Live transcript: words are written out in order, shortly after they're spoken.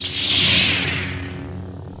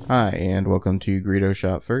Hi, and welcome to Greedo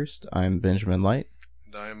Shot First. I'm Benjamin Light,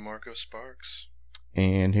 And I am Marco Sparks.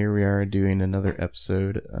 and here we are doing another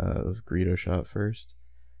episode of Greedo Shot First.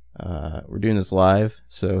 We're doing this live,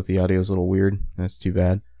 so if the audio is a little weird, that's too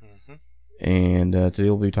bad. Mm-hmm. And today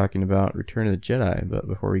we'll be talking about Return of the Jedi, but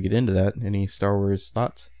before we get into that, any Star Wars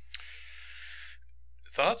thoughts?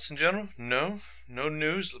 Thoughts in general? No. No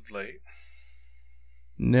news of late.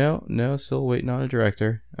 No, still waiting on a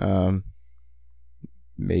director.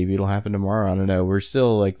 Maybe it'll happen tomorrow, I don't know. We're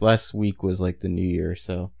still, last week was the New Year,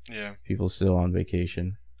 so Yeah. people still on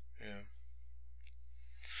vacation. Yeah.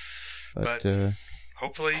 But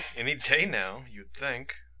hopefully any day now, you'd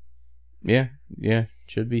think. yeah,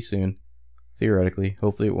 should be soon. Theoretically.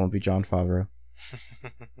 Hopefully it won't be Jon Favreau.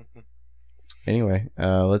 Anyway,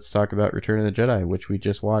 let's talk about Return of the Jedi, which we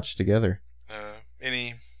just watched together.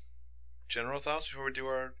 Any general thoughts before we do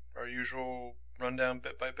our usual rundown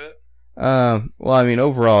bit by bit? Well, I mean,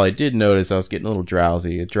 overall, I did notice I was getting a little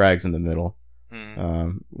drowsy. It drags in the middle.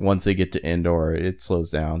 Once they get to Endor, it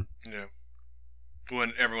slows down. Yeah.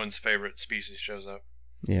 When everyone's favorite species shows up.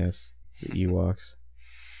 Yes, the Ewoks.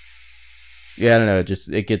 Yeah, I don't know.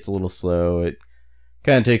 It gets a little slow. It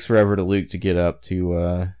kind of takes forever to Luke to get up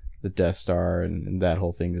to the Death Star and that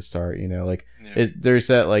whole thing to start. There's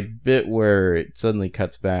that bit where it suddenly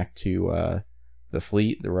cuts back to the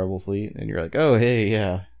fleet, the Rebel fleet, and you're like, oh hey,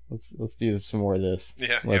 yeah, let's do some more of this.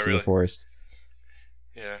 Yeah, Less really. of the Forest.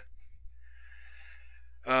 Yeah.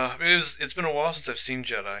 It's been a while since I've seen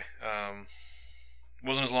Jedi.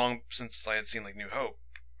 Wasn't as long since I had seen New Hope,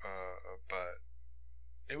 but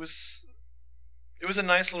it was a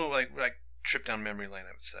nice little like trip down memory lane,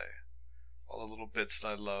 I would say. All the little bits that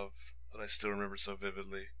I love that I still remember so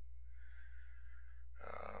vividly.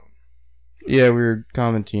 Yeah, we were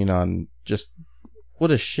commenting on just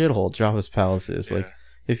what a shithole Jabba's palace is. Yeah.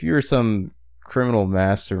 If you were some criminal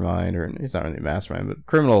mastermind, or he's not really a mastermind, but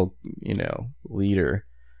criminal, leader,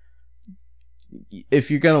 if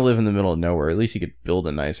you're gonna live in the middle of nowhere, at least you could build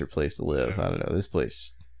a nicer place to live. Yeah. I don't know. This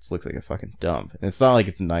place just looks like a fucking dump, and it's not like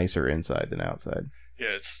it's nicer inside than outside.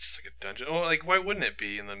 Yeah, it's just like a dungeon. Well, why wouldn't it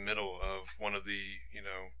be in the middle of one of the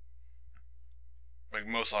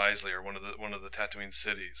Mos Eisley or one of the Tatooine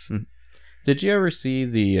cities? Did you ever see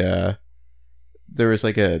there was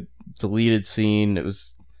a deleted scene? It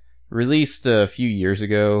was released a few years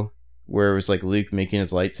ago where it was Luke making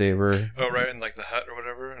his lightsaber. Oh, right, in the hut or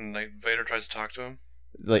whatever, and Vader tries to talk to him.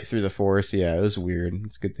 Through the Force, yeah, it was weird.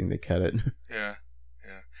 It's a good thing they cut it. Yeah.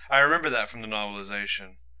 I remember that from the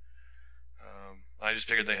novelization. I just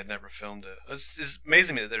figured they had never filmed it. It's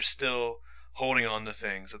amazing that they're still holding on to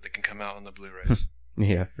things that they can come out on the Blu-rays.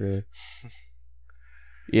 Yeah, really.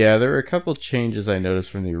 Yeah, there were a couple changes I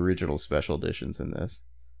noticed from the original special editions in this.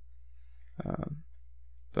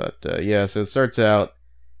 Yeah, so it starts out,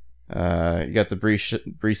 you got the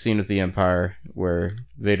brief scene with the Empire where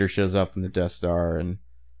Vader shows up in the Death Star and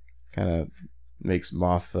kind of makes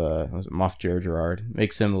Moff Gerard,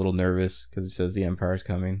 makes him a little nervous because he says the Empire's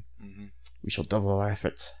coming. Mm-hmm. We shall double our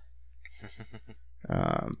efforts.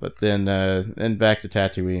 But then back to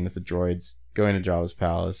Tatooine with the droids going to Jabba's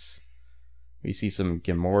palace. We see some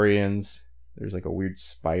Gamorreans. There's a weird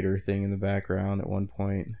spider thing in the background at one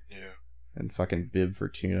point. Yeah. And fucking Bib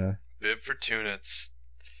Fortuna. Bib Fortuna.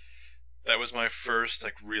 That was my first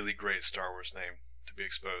really great Star Wars name to be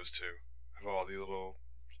exposed to. Of all the little.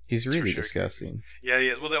 He's really disgusting. Yeah, he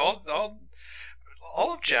is. Well, they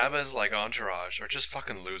all of Jabba's entourage are just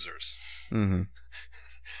fucking losers. Mm-hmm.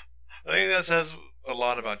 I think that says a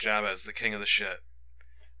lot about Jabba as the king of the shit.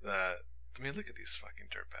 Look at these fucking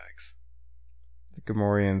dirtbags. The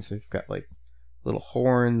Gamorreans, they've got little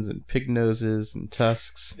horns and pig noses and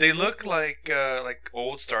tusks. They look like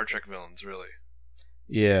old Star Trek villains, really.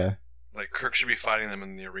 Yeah. Kirk should be fighting them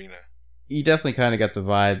in the arena. You definitely kind of got the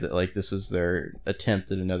vibe that this was their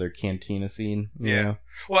attempt at another cantina scene. You know?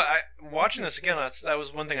 Well, watching this again, that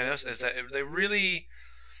was one thing I noticed, is that they really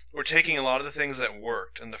were taking a lot of the things that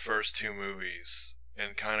worked in the first two movies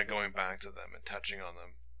and kind of going back to them and touching on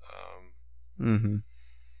them. Mm-hmm.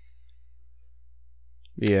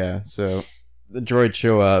 Yeah, so the droids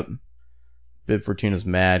show up. Bib Fortuna's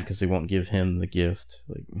mad because they won't give him the gift.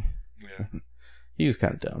 Yeah. He was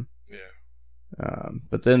kind of dumb. Yeah.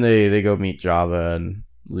 But then they go meet Jabba, and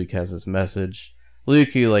Luke has this message. Luke,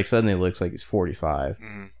 who suddenly looks like he's 45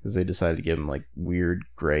 because they decided to give him weird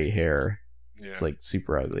gray hair. Yeah. It's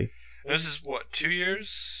super ugly. And this is what, 2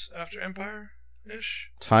 years after Empire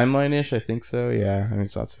ish? Timeline ish, I think so. Yeah, I mean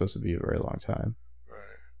it's not supposed to be a very long time.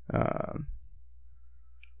 Right.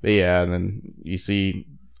 But yeah, and then you see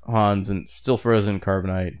Hans and still frozen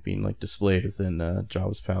carbonite being like displayed within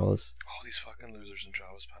Jabba's palace. All these fucking losers in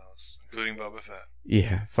Jabba's palace, including Boba Fett.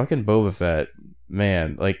 Yeah, fucking Boba Fett,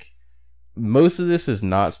 man. Like most of this is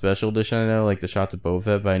not special edition. I know, like the shots of Boba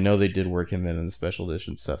Fett, but I know they did work him in the special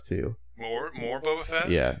edition stuff too. More Boba Fett.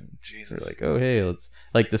 Yeah, Jesus. they're like, oh hey, let's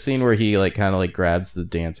like the scene where he like kind of like grabs the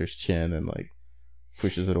dancer's chin and like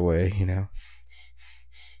pushes it away.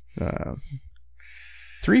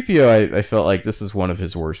 3PO, I felt like this is one of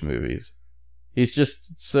his worst movies. He's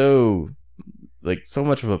just so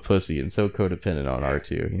much of a pussy and so codependent on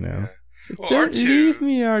R2, Yeah. Well, Don't R2, leave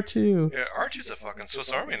me, R2. Yeah, R2's a fucking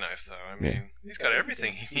Swiss Army knife, though. I mean, he's got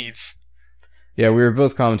everything he needs. Yeah, we were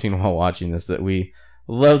both commenting while watching this that we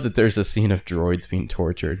love that there's a scene of droids being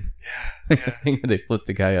tortured. Yeah. They flip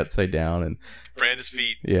the guy upside down and brand his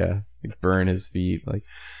feet. Yeah, like burn his feet. Like,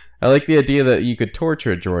 I like the idea that you could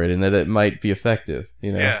torture a droid and that it might be effective.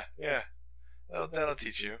 Yeah. That'll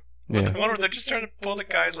teach you. Yeah. I wonder if they're just trying to pull the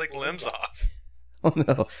guy's like limbs off. Oh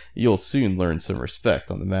no, you'll soon learn some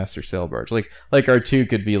respect on the Master Sail Barge. Like R2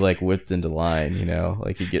 could be like whipped into line,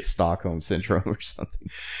 like he'd get Stockholm Syndrome or something.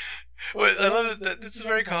 Well, I love it that it's a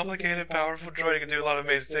very complicated, powerful droid. He can do a lot of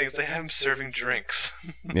amazing things. They have him serving drinks.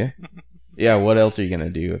 Yeah. What else are you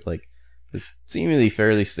gonna do with like this seemingly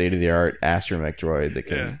fairly state of the art astromech droid that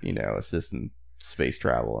can assist in space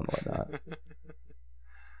travel and whatnot?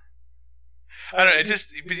 I don't know.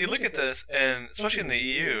 But you look at this, and especially in the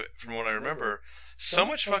EU, from what I remember, so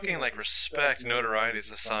much fucking like respect, notoriety is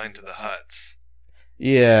assigned to the Hutts.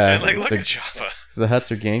 Yeah, and, like look at Jabba. The Hutts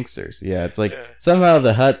are gangsters. Yeah, it's like somehow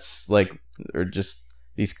the Hutts like are just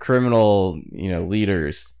these criminal,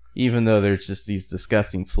 leaders, even though they're just these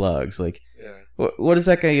disgusting slugs. Like, what is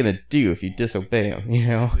that guy gonna do if you disobey him?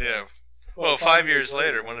 Yeah. Well, 5 years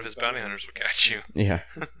later, one of his bounty hunters will catch you. Yeah.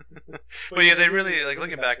 Well, yeah, they really, like,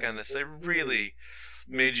 looking back on this, they really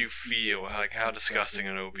made you feel like how disgusting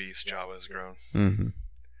and obese Jabba has grown. Mm-hmm.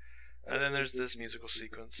 And then there's this musical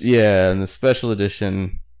sequence. Yeah, and the special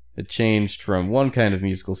edition, it changed from one kind of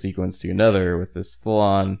musical sequence to another with this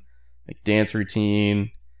full-on like dance routine.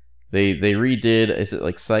 They redid, is it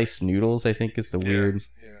like Sice Noodles, I think is the weird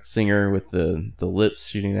singer with the lips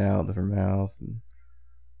shooting out of her mouth.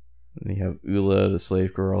 And you have Ula, the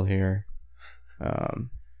slave girl here.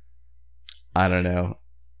 I don't know.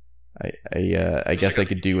 I guess I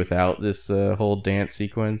could do without this whole dance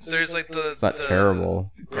sequence. There's like it's not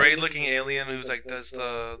terrible. Great looking alien who's like does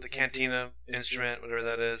the cantina instrument, whatever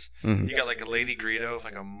that is. Mm-hmm. You got like a Lady Greedo with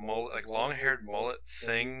like a mullet, like long haired mullet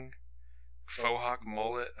thing, faux hawk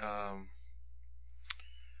mullet.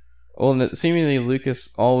 Well, seemingly Lucas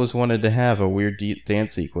always wanted to have a weird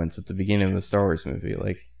dance sequence at the beginning of the Star Wars movie.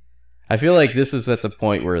 Like, I feel like this is at the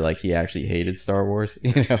point where like he actually hated Star Wars,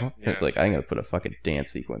 Yeah. It's like, I'm gonna put a fucking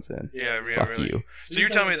dance sequence in. Fuck really. you. So you're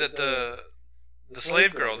telling me that the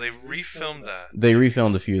slave girl, they refilmed that? They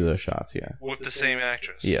refilmed a few of those shots, yeah. With the same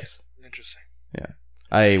actress? Yes. Interesting. Yeah.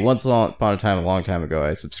 I upon a time, a long time ago,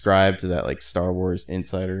 I subscribed to that like Star Wars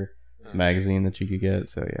Insider magazine that you could get.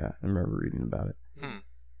 So yeah, I remember reading about it.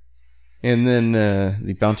 And then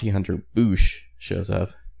the bounty hunter Boosh shows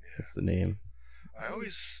up. That's the name. I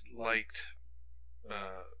always liked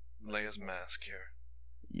Leia's mask here.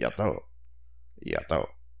 Yato.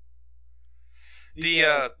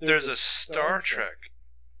 There's a Star Trek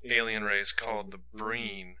alien race called the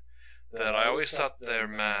Breen that I always thought their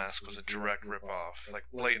mask was a direct ripoff, like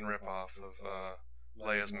blatant ripoff of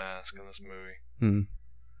Leia's mask in this movie.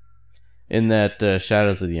 In that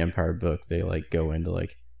Shadows of the Empire book, they like go into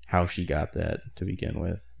like how she got that to begin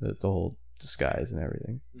with, the whole disguise and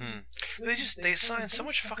everything. They assign so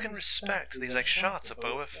much fucking respect to these like shots of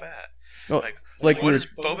Boba Fett. Well, what does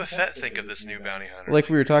Boba Fett think of this new bounty hunter? Like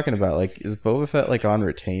we were talking about, like, is Boba Fett like on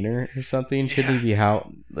retainer or something? Shouldn't he be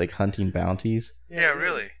out like hunting bounties? Yeah,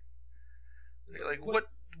 really. Like what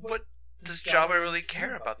does Jabba really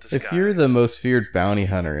care about this guy? If you're the most feared bounty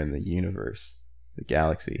hunter in the universe, the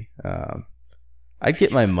galaxy, I'd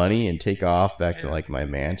get my money and take off back to like my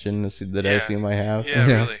mansion that I assume I have. Yeah,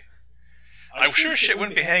 really. I'm sure shit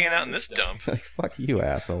wouldn't be hanging out in this dump. Like, fuck you,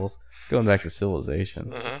 assholes. Going back to civilization.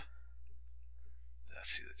 That's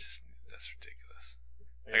ridiculous.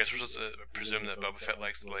 I guess we're supposed to presume that Boba Fett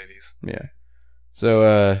likes the ladies. Yeah.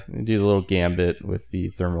 So, we do the little gambit with the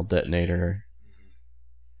thermal detonator.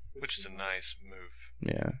 Which is a nice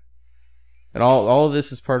move. Yeah. And all of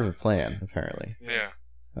this is part of a plan, apparently. Yeah.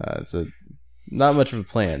 It's not much of a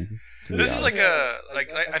plan. This is like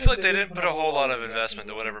I feel like they didn't put a whole lot of investment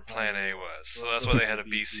into whatever Plan A was, so that's why they had a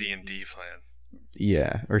B, C, and D plan.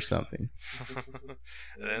 Yeah, or something.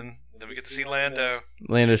 And then we get to see Lando.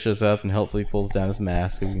 Lando shows up and helpfully pulls down his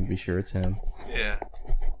mask so we can be sure it's him. Yeah.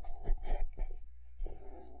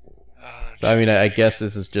 I mean, I guess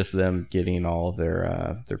this is just them getting all of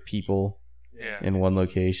their people in one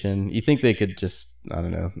location. You think they could just, I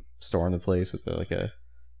don't know, storm the place with like a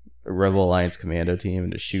Rebel Alliance commando team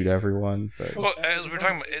and just shoot everyone? But well, as we were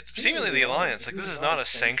talking about, it's seemingly the Alliance. Like, this is not a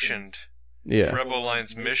sanctioned Rebel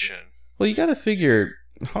Alliance mission. Well, you got to figure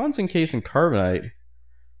Han's encased in carbonite.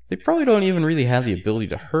 They probably don't even really have the ability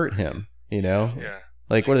to hurt him. Yeah.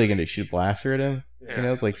 Like, what are they going to do? Shoot a blaster at him?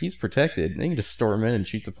 Yeah. It's like he's protected. They can just storm in and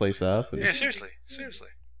shoot the place up. Yeah, seriously.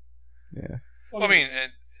 Yeah. Well, I mean,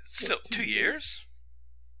 and still 2 years.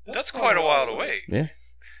 That's quite a while to wait. Yeah.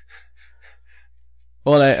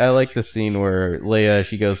 Well, I like the scene where Leia,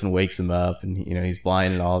 she goes and wakes him up, and he's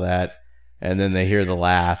blind and all that, and then they hear the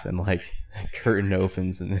laugh, and like the curtain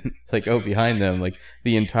opens, and then it's like, oh, behind them, like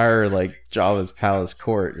the entire like Jabba's palace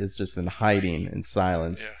court has just been hiding in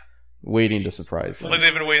silence, waiting to surprise them. Like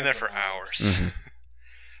they've been waiting there for hours. Mm-hmm.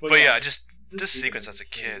 But yeah, just this sequence as a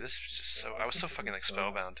kid, this was just I was so fucking like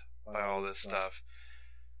spellbound by all this stuff.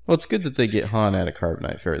 Well, it's good that they get Han out of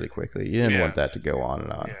carbonite fairly quickly. You didn't want that to go on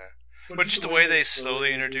and on. Yeah. But just the way they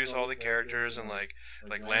slowly introduce all the characters, and like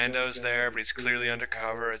Lando's there, but he's clearly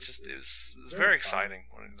undercover. It was very exciting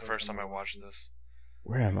the first time I watched this.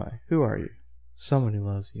 Where am I? Who are you? Someone who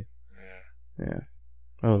loves you. Yeah.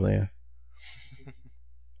 Oh, Leia.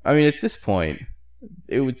 I mean, at this point,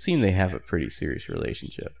 it would seem they have a pretty serious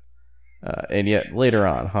relationship. And yet, later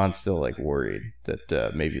on, Han's still like worried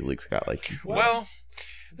that maybe Luke's got like... Well,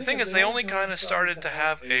 the thing is, they only kind of started to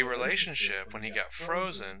have a relationship when he got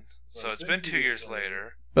frozen. So it's been 2 years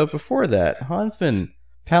later. But before that, Han's been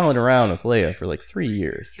palling around with Leia for like 3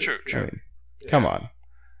 years. True. I mean, come on.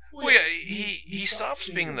 Well, yeah, he stops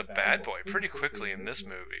being the bad boy pretty quickly in this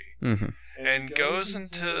movie. And goes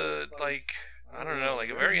into, like, I don't know, like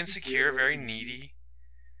a very insecure, very needy.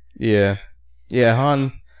 Yeah,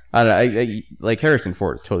 Han... I don't know, like Harrison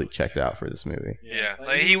Ford is totally checked out for this movie.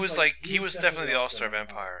 Yeah, he was definitely the all-star of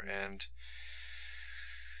Empire, and...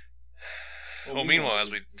 Well, meanwhile,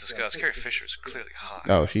 as we discussed, Carrie Fisher is clearly hot.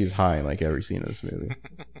 Oh, she's high in like every scene of this movie.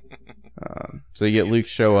 So you get Luke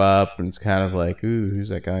show up, and it's kind of like, ooh, who's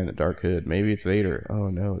that guy in the dark hood? Maybe it's Vader. Oh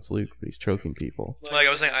no, it's Luke, but he's choking people. Like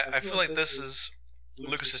I was saying, I feel like this is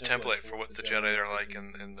Lucas's template for what the Jedi are like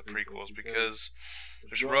in the prequels, because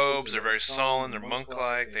there's robes, they're very solemn, they're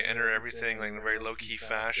monk-like, they enter everything like in a very low-key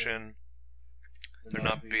fashion. They're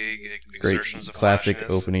not big exertions of classic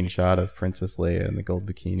flashiness. Opening shot of Princess Leia in the gold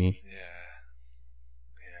bikini. Yeah.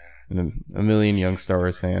 And a million young Star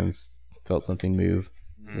Wars fans felt something move.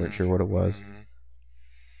 Weren't sure what it was.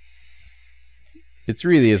 It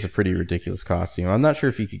really is a pretty ridiculous costume. I'm not sure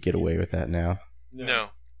if you could get away with that now. No,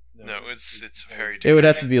 it's very degrading. It would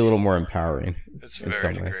have to be a little more empowering. It's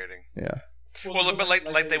very degrading. Yeah. Well, but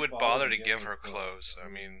like they would bother to give her clothes. I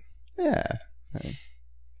mean... Yeah.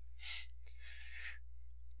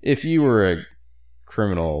 If you were a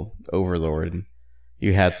criminal overlord and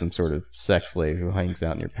you had some sort of sex slave who hangs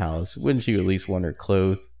out in your palace, wouldn't you at least want her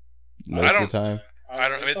clothed most of the time? I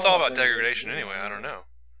mean, it's all about degradation anyway. I don't know.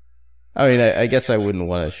 I mean, I guess I wouldn't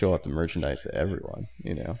want to show off the merchandise to everyone,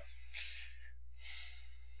 Who knows?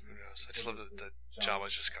 I just love that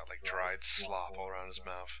Jabba's just got like dried slop all around his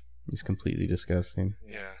mouth. He's completely disgusting.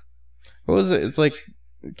 Yeah. What was it? It's like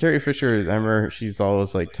Carrie Fisher, I remember she's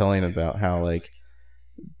always like telling about how like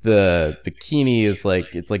the bikini is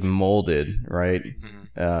like, it's like molded, right?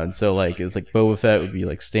 And so like it was like Boba Fett would be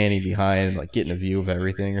like standing behind and like getting a view of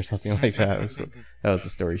everything or something like that. That was the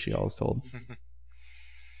story she always told.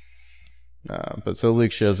 But so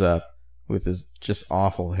Luke shows up with his just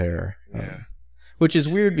awful hair. Which is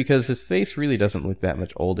weird because his face really doesn't look that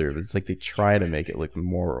much older, but it's like they try to make it look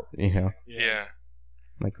more, Yeah.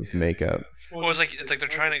 Like with makeup. Well, it's like they're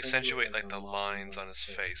trying to accentuate like the lines on his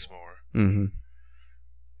face more.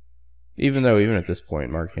 Even at this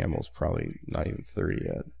point, Mark Hamill's probably not even 30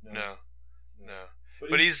 yet. No.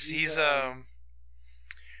 But he's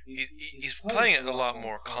playing it a lot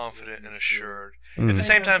more confident and assured. At the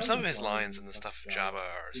same time, some of his lines and the stuff of Jabba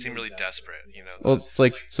seem really desperate. Well, it's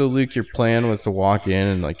like, so Luke, your plan was to walk in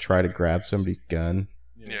and like try to grab somebody's gun.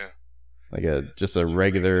 Yeah. Like just a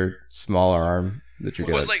regular small arm that you're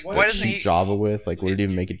gonna shoot Jabba with. Like, would it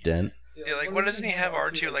even make a dent? Yeah, like, why doesn't he have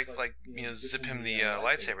R2 zip him the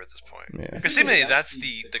lightsaber at this point? Yeah. Because seemingly that's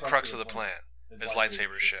the crux of the plan. Is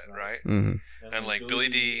lightsaber shit, right? And like Billy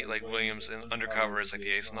D, like Williams undercover is like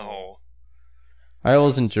the ace in the hole. I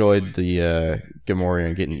always enjoyed the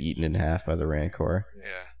Gamorrean getting eaten in half by the Rancor.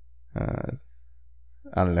 Yeah.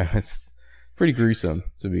 I don't know. It's pretty gruesome,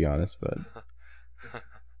 to be honest, but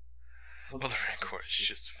Well, the Rancor is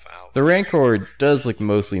just foul. The Rancor does look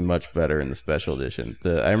mostly much better in the special edition.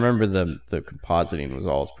 I remember the compositing was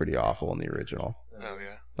always pretty awful in the original. Oh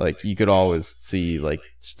yeah. Like you could always see like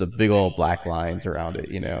just the big old black lines around it,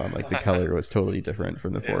 and like the color was totally different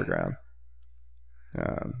from the foreground.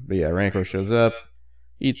 But yeah, Rancor shows up,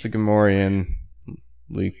 eats a Gamorrean.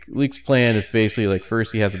 Luke's plan is basically like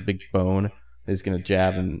first he has a big bone he's gonna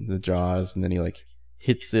jab in the jaws, and then he like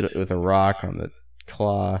hits it with a rock on the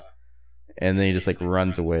claw, and then he just like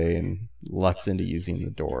runs away and lucks into using the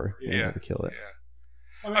door to kill it.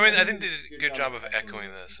 Yeah. I mean, I think they did a good job of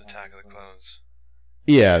echoing this Attack of the Clones.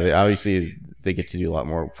 Yeah, obviously they get to do a lot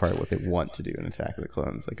more probably what they want to do in Attack of the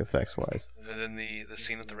Clones, like effects wise. And then the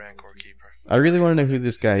scene with the Rancor Keeper. I really want to know who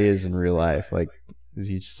this guy is in real life. Like, is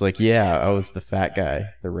he just like, yeah, I was the fat guy,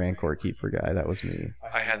 the Rancor Keeper guy. That was me.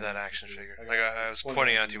 I had that action figure. Like I was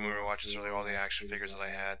pointing out to you when we were watching this earlier, all the action figures that I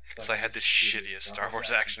had, because I had the shittiest Star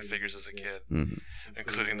Wars action figures as a kid,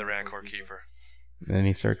 including the Rancor Keeper. And then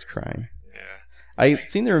he starts crying. Yeah. I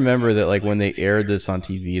seem to remember that like when they aired this on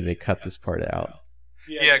TV, they cut this part out.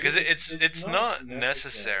 Yeah, because it's not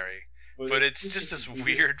necessary, but it's just this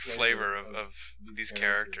weird flavor of these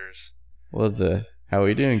characters. Well, how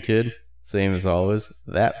we doing, kid? Same as always.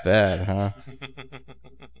 That bad, huh?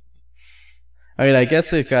 I mean, I guess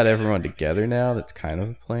they've got everyone together now. That's kind of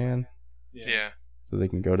a plan. Yeah. So they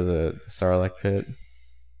can go to the Sarlacc pit.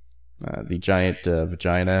 The giant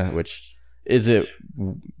vagina, which... Is it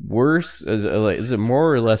worse? Is it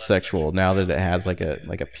more or less sexual now that it has like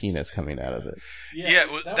a penis coming out of it? Yeah,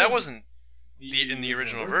 well, that wasn't in the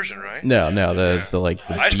original version, right? No, the like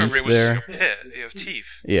the I just remember beak it was there. a pit of teeth.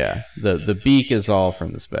 Yeah, the beak is all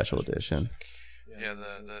from the special edition. Yeah,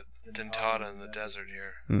 the dentata in the desert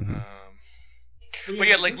here. Mm-hmm. But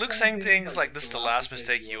yeah, like Luke saying things like this is the last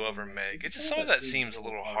mistake you ever make. It's just some of that seems a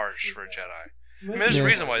little harsh for a Jedi. I mean, there's a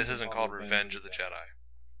reason why this isn't called Revenge of the Jedi.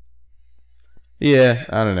 Yeah,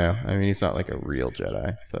 I don't know. I mean, he's not like a real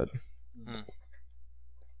Jedi, but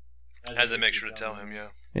as they make sure to tell him, yeah.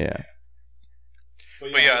 Yeah.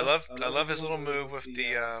 But yeah, I love his little move with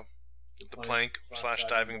the plank /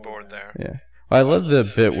 diving board there. Yeah. Well, I love the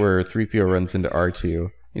bit where 3PO runs into R2.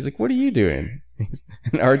 He's like, "What are you doing?"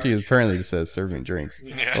 And R2 apparently just says, "Serving drinks."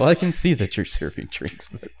 Yeah. Well, I can see that you're serving drinks,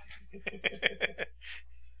 but.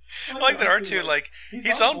 I like that R2, like,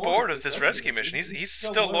 he's on board with this rescue mission. He's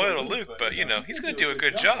still loyal to Luke, but, he's going to do a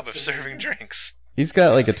good job of serving drinks. He's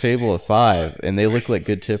got, like, a table of 5, and they look like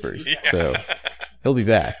good tippers. Yeah. So, he'll be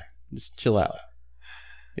back. Just chill out.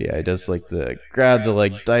 Yeah, he does, like, grab the,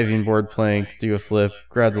 like, diving board plank, do a flip,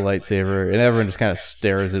 grab the lightsaber, and everyone just kind of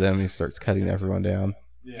stares at him. He starts cutting everyone down.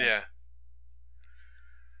 Yeah.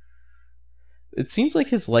 It seems like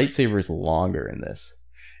his lightsaber is longer in this.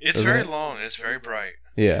 It's very long, and it's very bright.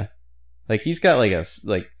 Yeah. Like, he's got, like,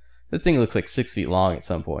 that thing looks like 6 feet long at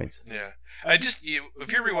some points. Yeah.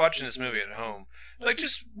 If you're rewatching this movie at home, like,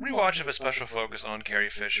 just rewatch it with a special focus on Carrie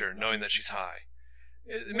Fisher, knowing that she's high.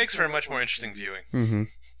 It makes for a much more interesting viewing. Mm-hmm.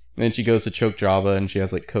 Then she goes to choke Jabba, and she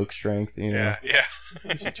has, like, Coke strength, Yeah.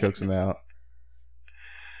 She chokes him out.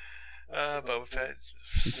 Boba Fett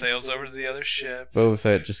sails over to the other ship. Boba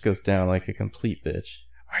Fett just goes down like a complete bitch.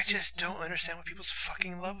 I just don't understand what people's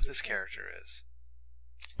fucking love of this character is.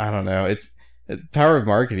 I don't know. It's power of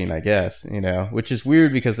marketing, I guess, which is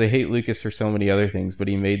weird because they hate Lucas for so many other things, but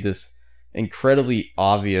he made this incredibly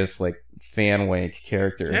obvious, like, fan wank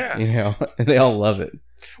character, and they all love it.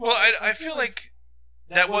 Well, I feel like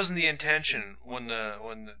that wasn't the intention when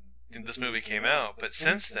this movie came out, but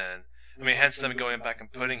since then, I mean, hence them going back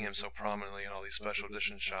and putting him so prominently in all these special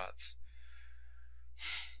edition shots.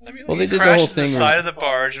 I mean, well, he they did the crashes whole thing the side of the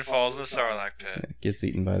barge and falls in the Sarlacc pit. Gets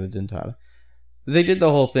eaten by the dentata. They did the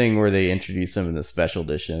whole thing where they introduced him in the special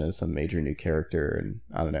edition as some major new character, and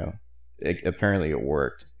I don't know. Apparently it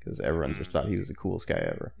worked because everyone just thought he was the coolest guy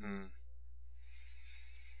ever.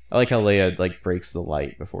 I like how Leia like breaks the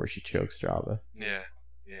light before she chokes Jabba. Yeah,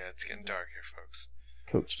 it's getting dark here, folks.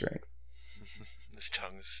 Coke strength. His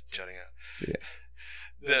tongue is jutting out. Yeah.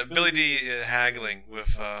 The Billy D haggling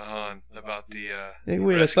with Han about the. Hey,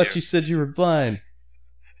 wait! rescue. I thought you said you were blind.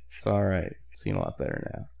 It's all right. Seeing a lot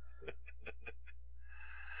better now.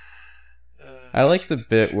 I like the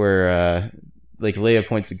bit where like Leia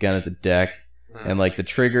points a gun at the deck, and like the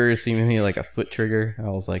trigger is seemingly like a foot trigger. I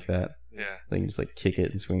always like that. Yeah. They can just like kick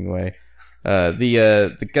it and swing away.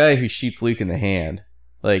 The guy who shoots Luke in the hand,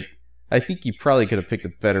 like, I think you probably could have picked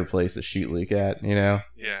a better place to shoot Luke at, Yeah.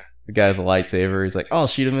 The guy with the lightsaber, he's like, I'll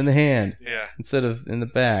shoot him in the hand. Yeah. Instead of in the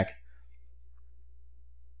back.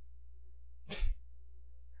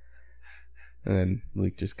 And then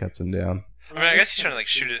Luke just cuts him down. I mean, I guess he's trying to like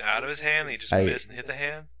shoot it out of his hand, and he just missed and hit the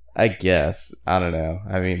hand. I guess. I don't know.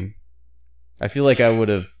 I mean, I feel like I would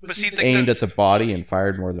have But see, aimed at the body and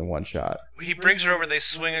fired more than one shot. He brings her over, they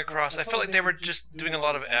swing across. I felt like they were just doing a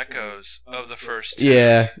lot of echoes of the first two.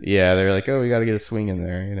 Yeah. They're like, oh, we got to get a swing in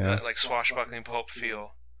there, you know? Like swashbuckling pulp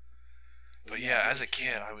feel. But yeah, as a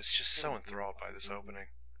kid, I was just so enthralled by this opening.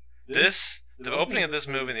 The opening of this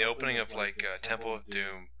movie, and the opening of like Temple of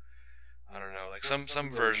Doom. I don't know, like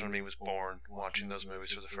some version of me was born watching those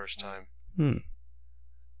movies for the first time.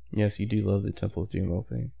 Yes, you do love the Temple of Doom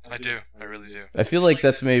opening. I do. I really do. I feel like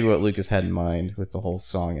that's maybe what Lucas had in mind with the whole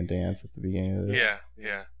song and dance at the beginning of this.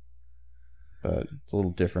 Yeah. But it's a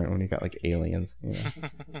little different when you got like aliens, you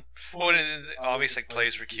know. Well, it obviously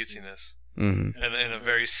plays for cutesiness. In a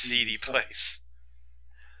very seedy place.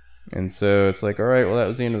 And so it's like, all right, well, that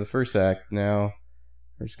was the end of the first act. Now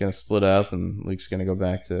we're just going to split up, and Luke's going to go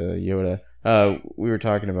back to Yoda. We were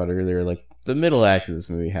talking about earlier, like, the middle act of this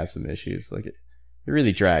movie has some issues. Like, it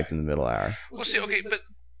really drags in the middle hour. Well, see, okay, but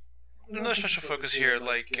another special focus here,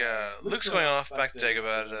 like, Luke's going off back to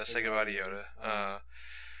Dagobah to say goodbye to Yoda.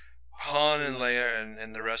 Han and Leia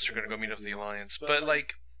and the rest are going to go meet up with the Alliance. But,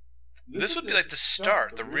 like, this would be like the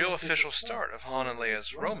start, the real official start of Han and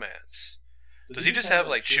Leia's romance. Does he just have,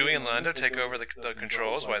 like, Chewie and Lando take over the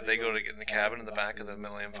controls while they go to get in the cabin in the back of the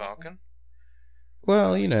Millennium Falcon?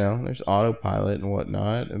 Well, you know, there's autopilot and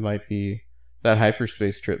whatnot. It might be... That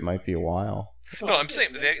hyperspace trip might be a while. No, I'm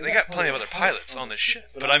saying they got plenty of other pilots on this ship.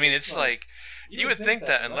 But, I mean, it's like... You would think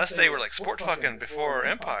that unless they were, like, sport fucking before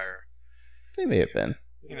Empire... They may have been.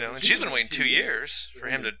 You know, and she's been waiting 2 years for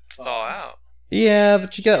him to thaw out. Yeah,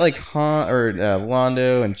 but you got like Han or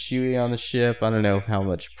Lando and Chewie on the ship. I don't know how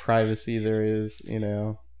much privacy there is, you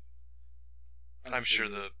know. I'm sure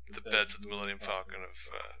the beds of the Millennium Falcon have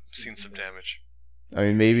seen some damage. I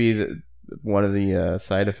mean, maybe one of the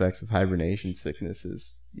side effects of hibernation sickness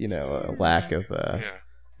is, you know, a lack of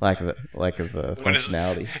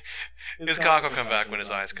functionality. His cock will come back when his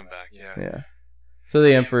eyes come back. Yeah. So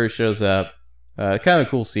the Emperor shows up. Kind of a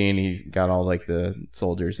cool scene. He's got all like the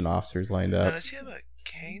soldiers and officers lined up. Does he have a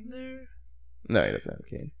cane there? No, he doesn't have a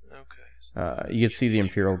cane. Okay. You can see the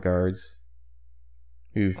Imperial Guards,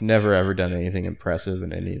 who've never ever done anything impressive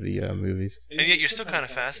in any of the movies. And yet you're still kind of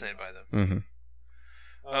fascinated by them.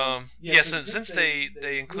 Since they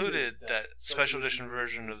included that special edition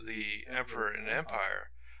version of the Emperor in Empire,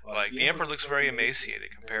 like the Emperor looks very emaciated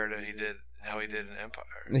compared to how he did in Empire.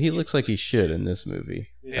 He looks like he should in this movie.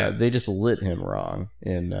 Yeah. They just lit him wrong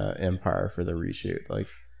in Empire for the reshoot. Like,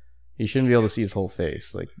 he shouldn't be able to see his whole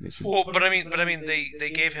face. Like, they should... Well, but I mean, they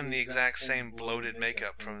gave him the exact same bloated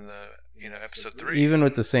makeup from the episode 3. Even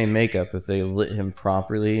with the same makeup, if they lit him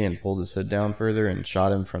properly and pulled his hood down further and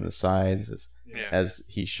shot him from the sides as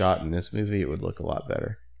he shot in this movie, it would look a lot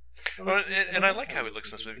better. Well, and I like how he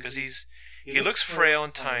looks in this movie because he looks frail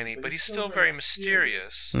and tiny, but he's still very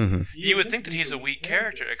mysterious. You would think that he's a weak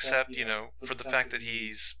character, except, you know, for the fact that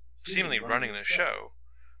he's seemingly running the show.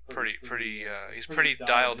 He's pretty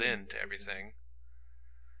dialed in to everything.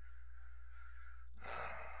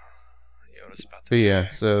 Yoda's about to... But yeah,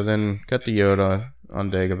 so then cut to Yoda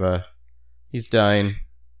on Dagobah. He's dying.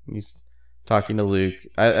 He's talking to Luke.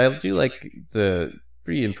 I do like the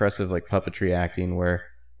pretty impressive like puppetry acting where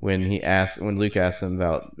when Luke asks him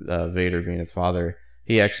about Vader being his father,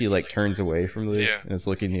 he actually like turns away from Luke and is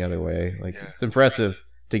looking the other way. Like it's impressive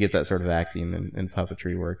to get that sort of acting and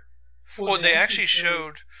puppetry work. Well, they actually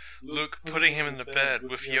showed Luke putting him in the bed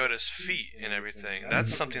with Yoda's feet and everything.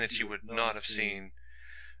 That's something that you would not have seen.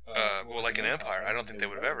 Like in Empire, I don't think they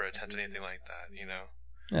would have ever attempted anything like that. You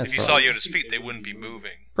know, if you saw Yoda's feet, they wouldn't be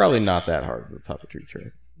moving. Probably not that hard of a puppetry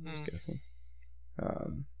trick. I'm just guessing.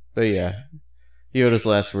 But yeah. Yoda's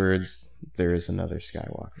last words, there is another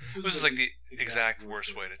Skywalker. This is like the exact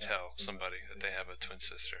worst way to tell somebody that they have a twin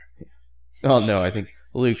sister. Yeah. Oh, no, I think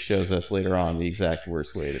Luke shows us later on the exact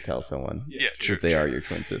worst way to tell someone that they are your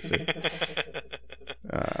twin sister.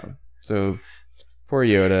 So, poor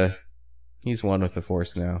Yoda, he's one with the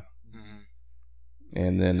Force now.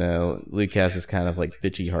 And then Luke has this kind of like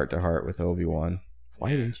bitchy heart-to-heart with Obi-Wan. Why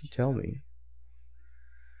didn't you tell me?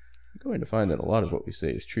 I'm going to find that a lot of what we say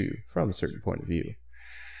is true from a certain point of view.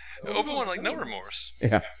 Obi-Wan, like, no remorse.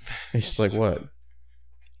 Yeah. He's just like, what?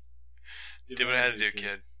 Did what I had to do,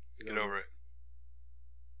 kid. Get over it.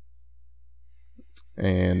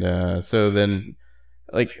 And so then,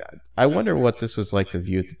 like, I wonder what this was like to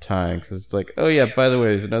view at the time. Because it's like, oh yeah, by the way,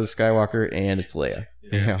 there's another Skywalker and it's Leia.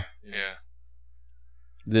 Yeah.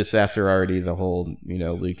 This after already the whole, you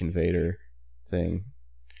know, Luke and Vader thing.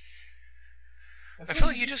 I feel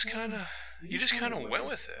like you just kind of went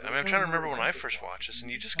with it. I mean, I'm trying to remember when I first watched this,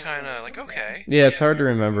 and you just kind of like, okay. Yeah, it's hard to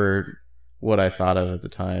remember what I thought of at the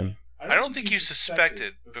time. I don't think you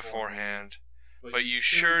suspected beforehand, but you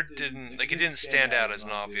sure didn't. Like, it didn't stand out as an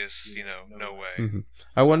obvious, no way. Mm-hmm.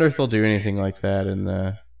 I wonder if they'll do anything like that in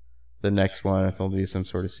the next one. If they'll do some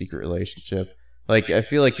sort of secret relationship. Like, I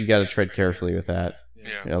feel like you got to tread carefully with that.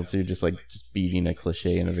 Yeah. Else you're just beating a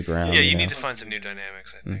cliche into the ground. Yeah, you need to find some new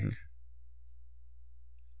dynamics, I think. Mm-hmm.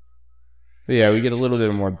 But yeah, we get a little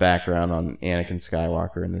bit more background on Anakin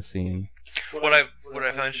Skywalker in this scene. What I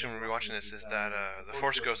mentioned when we were watching this is that the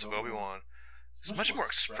Force Ghost of Obi-Wan is much more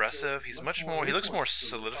expressive. He looks more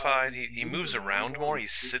solidified. He moves around more. He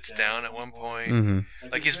sits down at one point. Mm-hmm.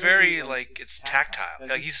 Like, he's very, it's tactile.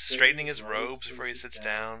 Like, he's straightening his robes before he sits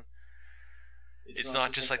down. It's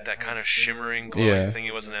not just like that kind of shimmering, glowing thing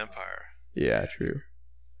he was in Empire. Yeah, true.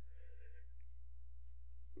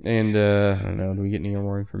 And, I don't know, do we get any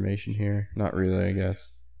more information here? Not really, I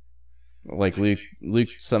guess. Like, Luke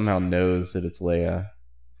somehow knows that it's Leia.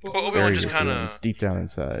 Well, Obi-Wan just kind of deep down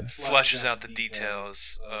inside fleshes out the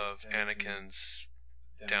details of Anakin's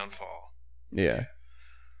downfall. Yeah.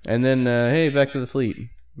 And then, hey, back to the fleet.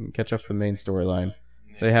 Catch up to the main storyline.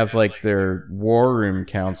 They have, their war room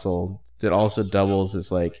council that also doubles as,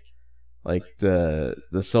 the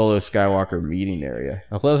Solo Skywalker meeting area.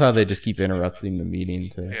 I love how they just keep interrupting the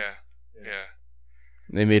meeting to... Yeah.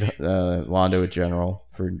 They made Londo a general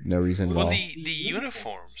for no reason at all. Well, the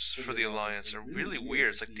uniforms for the Alliance are really weird.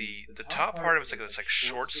 It's like the top part of it's like this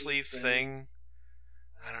short sleeve thing.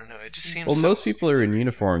 I don't know. It just seems. Well, most people are in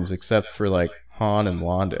uniforms except for Han and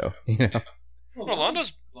Londo. Well,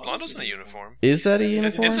 Londo's in a uniform. Is that a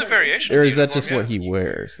uniform? It's a variation. Or is that just what he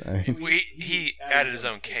wears? He added his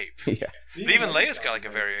own cape. Yeah. But even Leia's got a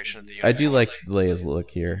variation of the uniform. I do like Leia's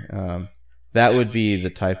look here. That would be the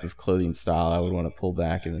type of clothing style I would want to pull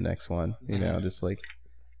back in the next one. Just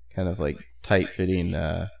kind of tight-fitting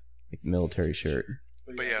military shirt.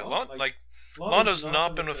 But yeah, Londo's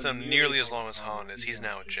not been with them nearly as long as Han is. He's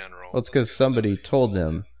now a general. Well, it's because somebody told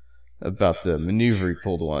them about the maneuver he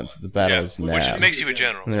pulled once. The battle is mad. Which makes you a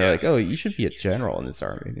general. And they're like, oh, you should be a general in this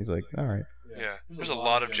army. And he's like, all right. Yeah, there's a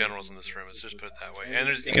lot of generals in this room. Let's just put it that way. And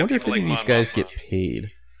I wonder if any of these guys get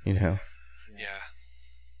paid. Yeah.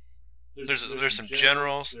 There's some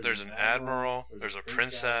generals. There's an admiral. There's a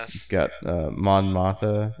princess. Got Mon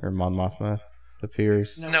Mothma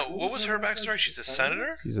appears. Now, what was her backstory? She's a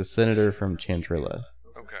senator. She's a senator from Chantrilla.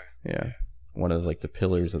 Okay. Yeah, one of the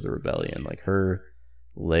pillars of the rebellion. Her,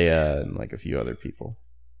 Leia, and a few other people.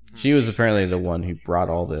 She was apparently the one who brought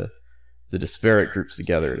all the disparate groups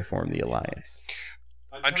together to form the Alliance.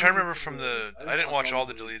 I'm trying to remember I didn't watch all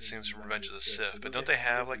the deleted scenes from Revenge of the Sith, but don't they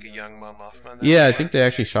have a young Mon Mothma? Yeah, I think they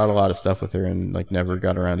actually shot a lot of stuff with her and never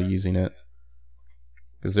got around to using it.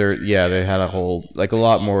 Because they had a whole a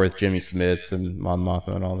lot more with Jimmy Smits and Mon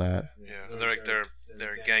Mothma and all that. Yeah,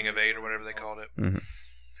 they're a gang of 8 or whatever they called it. Mm-hmm.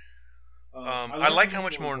 I like how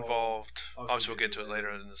much more involved. Obviously, we'll get to it later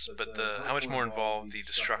in this, but how much more involved the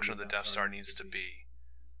destruction of the Death Star needs to be.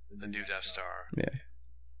 The new Death Star. Yeah.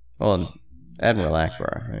 Well, and Admiral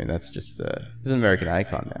Akbar. I mean, that's just he's an American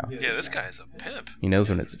icon now. Yeah, this guy is a pimp. He knows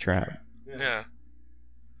when it's a trap. Yeah.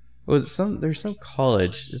 There's some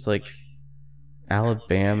college. It's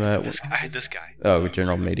Alabama. I had this guy. Oh,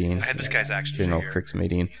 General Madine. I had this guy's action General figure. Crix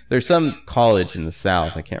Madine. There's some college in the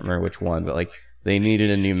South. I can't remember which one, but they needed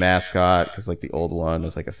a new mascot because the old one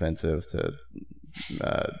was offensive to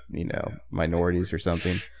minorities or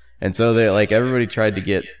something. And so they everybody tried to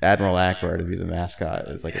get Admiral Akbar to be the mascot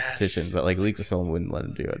as a petition, but Lucasfilm wouldn't let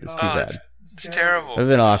him do it. It's too bad. It's terrible. It would have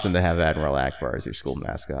been awesome to have Admiral Akbar as your school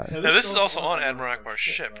mascot. Now this is also on Admiral Akbar's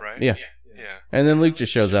ship, right? Yeah. Yeah. And then Luke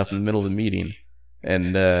just shows up in the middle of the meeting,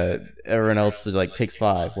 and everyone else takes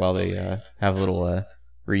 5 while they have a little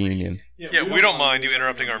reunion. Yeah, we don't mind you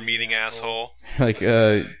interrupting our meeting, asshole. All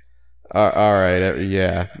right,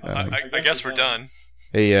 yeah. I guess we're done.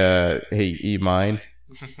 Hey, you mind?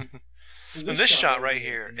 And this shot right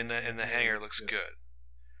here in the hangar looks good.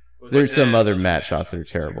 There's some other matte shots that are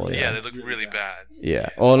terrible. Yeah, they look really bad. Yeah.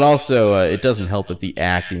 Well, and also it doesn't help that the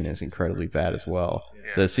acting is incredibly bad as well.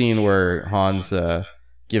 Yeah. The scene where Han's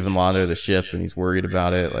giving Londo the ship and he's worried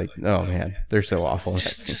about it, oh man, they're so awful.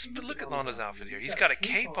 But look at Londo's outfit here. He's got a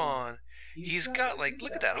cape on. He's got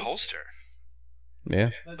look at that holster. Yeah.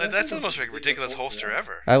 That's the most ridiculous holster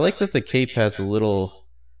ever. I like that the cape has a little.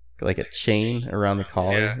 A chain around the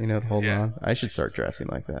collar, to hold on. I should start dressing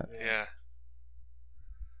like that. Yeah.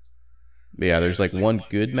 But yeah, there's one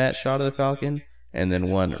good matte shot of the Falcon, and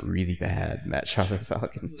then one really bad matte shot of the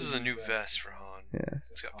Falcon. This is a new vest for Han. Yeah.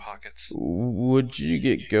 It's got pockets. Would you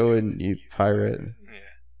get going, you pirate?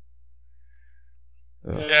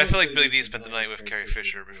 Yeah. Yeah, I feel like Billy D spent the night with Carrie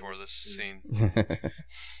Fisher before this scene.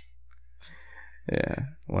 Yeah,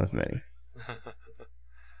 one of many.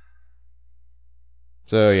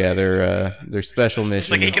 So yeah, their special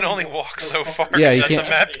mission. Like he can only walk so far. Yeah, that's a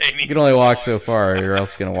map painting. You can only walk so far, or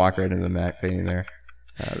else you're gonna walk right into the map painting there.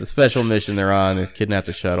 The special mission they're on, they've kidnapped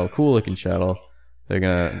the shuttle, cool looking shuttle. They're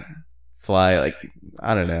gonna fly, like,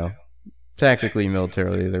 I don't know, tactically,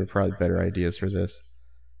 militarily. There are probably better ideas for this.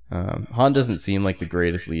 Han doesn't seem like the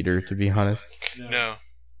greatest leader, to be honest. No,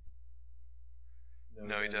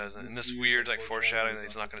 he doesn't. And this weird, like, foreshadowing that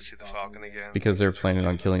he's not going to see the Falcon again. Because they're planning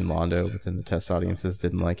on killing Londo, but then the test audiences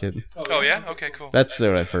didn't like it. Oh, yeah? Okay, cool. That's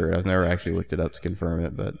what I've heard. I've never actually looked it up to confirm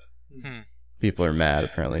it, but people are mad,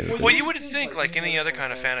 apparently. Well, you would think, like any other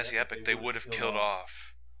kind of fantasy epic, they would have killed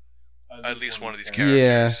off at least one of these characters.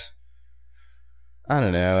 Yeah. I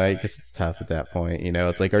don't know. I guess it's tough at that point. You know,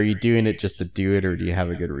 it's like, are you doing it just to do it, or do you have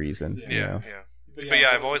a good reason? You know? But yeah,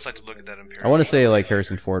 I've always liked to look at that Imperial. I want to say, like,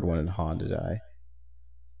 Harrison Ford wanted Han to die.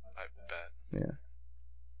 I bet. Yeah.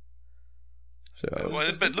 So.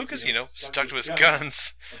 Well, but Lucas, stuck to his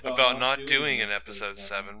guns about not doing an Episode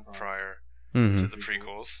 7 prior to the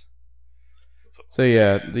prequels. So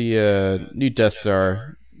yeah, the new Death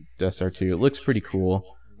Star 2, it looks pretty cool.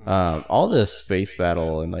 All the space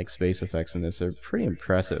battle and like space effects in this are pretty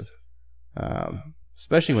impressive.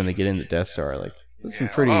 Especially when they get into Death Star, like there's some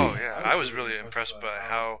pretty. Oh yeah, I was really impressed by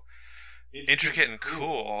how intricate and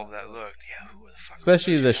cool all that looked. Yeah, who the fuck?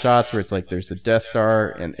 Especially the shots where it's like there's the Death Star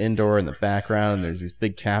and Endor in the background, and there's these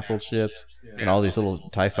big capital ships and all these little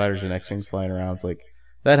TIE fighters and X-wings flying around. It's like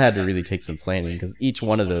that had to really take some planning because each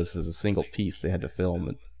one of those is a single piece they had to film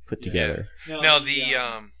and put together. Now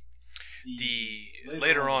the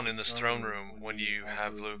later on in this throne room when you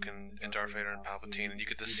have Luke and Darth Vader and Palpatine and you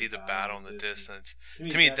get to see the battle in the distance,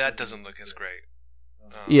 to me that doesn't look as great.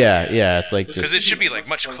 Yeah, it's like because it should be like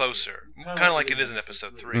much closer, kind of like it is in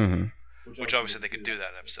Episode 3, which obviously they could do that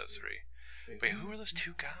in Episode 3. Wait, who are those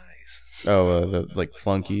two guys? Oh, the like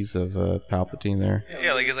flunkies of Palpatine there.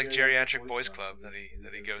 Yeah, like it's like geriatric boys club that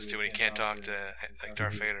he goes to when he can't talk to like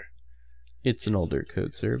Darth Vader. It's an older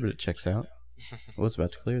code, sir, but it checks out. I was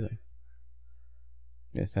about to clear them.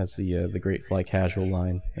 It has the great fly casual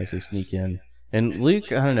line as they sneak in, and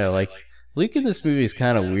Luke, I don't know, like Luke in this movie is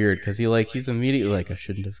kind of weird because he's immediately like, I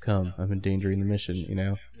shouldn't have come. I'm endangering the mission, you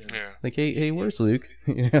know. Yeah. Like, hey, where's Luke?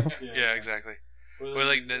 You know. Yeah, exactly. Well,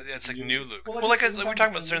 like that's like new Luke. Well, like we were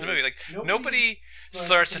talking about during the movie, like nobody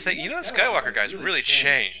starts to think, that Skywalker guy's really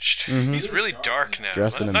changed. He's really dark now.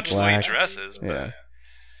 Dressing in not just the black. way he dresses, but Yeah.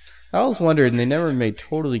 I always wondered, and they never made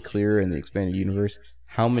totally clear in the expanded universe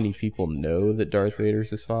how many people know that Darth Vader's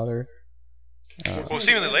his father. Well,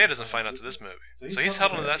 seemingly Leia doesn't find out to this movie, so he's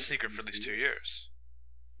held on to that secret for at least 2 years.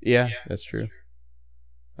 Yeah, that's true.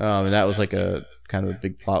 And that was like a kind of a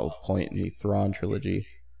big plot point in the Thrawn trilogy.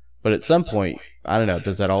 But at some point, I don't know,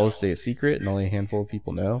 does that always stay a secret and only a handful of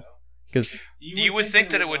people know? Because you would think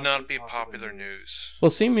that it would not be popular news.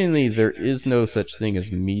 Well, seemingly there is no such thing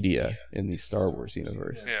as media in the Star Wars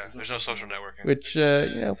universe. Yeah, there's no social networking. Which,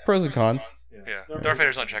 pros and cons. Yeah, Darth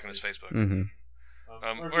Vader's not checking his Facebook. Mm-hmm.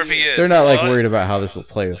 Or if he is, they're not like worried about how this will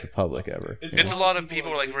play with the public ever. It's a lot of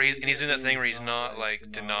people like where he's doing that thing where he's not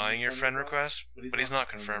like denying your friend request, but he's not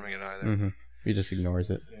confirming it either. Mm-hmm. He just ignores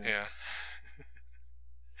it. Yeah.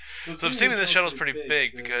 So I'm seeing this shuttle's pretty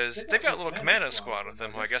big because they've got a little commando squad with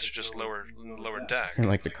them who I guess are just lower deck. And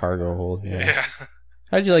like the cargo hold. Yeah.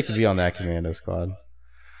 How'd you like to be on that commando squad?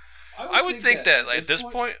 I would think that like, at this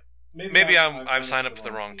point, maybe I've signed up for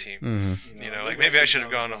the wrong team. Mm-hmm. Like maybe I should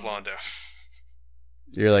have gone with Londo.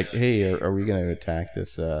 You're like, hey, are we going to attack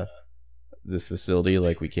this facility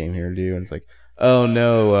like we came here to do? And it's like, oh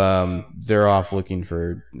no, they're off looking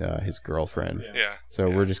for his girlfriend. Yeah.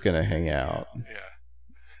 So we're just going to hang out. Yeah.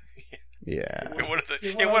 Yeah.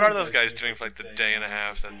 What are those guys doing for like the day and a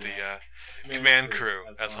half that the command crew,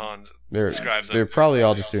 as Han describes them? They're probably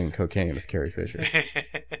all just doing cocaine with Carrie Fisher.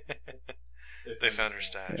 They found her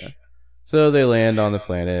stash. Yeah. So they land on the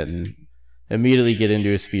planet and immediately get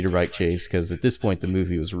into a speeder bike chase because at this point the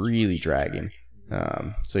movie was really dragging.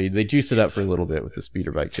 So they juiced it up for a little bit with the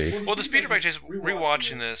speeder bike chase. Well, the speeder bike chase,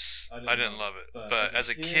 rewatching this, I didn't love it. But as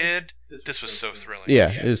a kid, this was so thrilling. Yeah,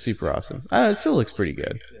 it was super awesome. It still looks pretty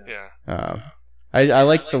good. Yeah. I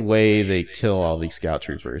like the way they kill all these scout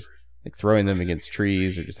troopers. Like throwing them against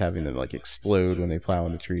trees or just having them like explode when they plow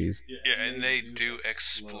into trees. Yeah, and they do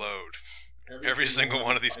explode. Every single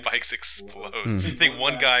one of these bikes explodes. I think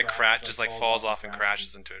one guy just like falls off and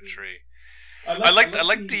crashes into a tree. I like the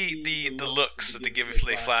looks that they give if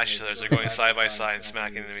they flash each other as they're going side by side and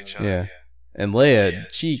smacking into each other. Yeah. And Leia,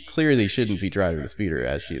 she clearly shouldn't be driving the speeder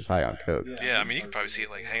as she is high on coke. Yeah, I mean you can probably see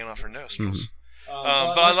it like hanging off her nostrils. But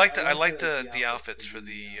I like the outfits for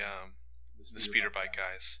the the speeder bike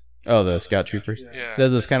guys. Oh, the scout troopers. Yeah. They're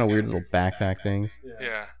those kind of weird little backpack things.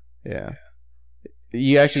 Yeah. Yeah.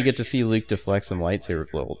 You actually get to see Luke deflect some lightsaber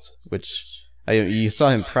bolts, which you saw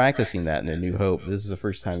him practicing that in A New Hope. This is the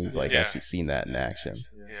first time we've actually seen that in action.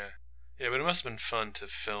 Yeah, but it must have been fun to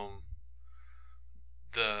film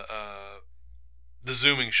the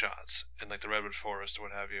zooming shots in like the redwood forest or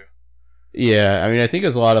what have you. Yeah, I mean, I think it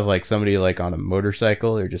was a lot of like somebody like on a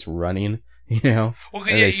motorcycle or just running, you know. Well,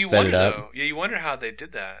 yeah, you wonder though. Yeah, you wonder how they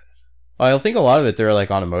did that. Well, I think a lot of it they're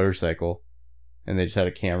like on a motorcycle, and they just had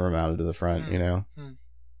a camera mounted to the front, you know,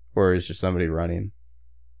 or it's just somebody running,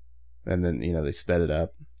 and then they sped it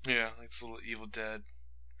up. Yeah, like this little Evil Dead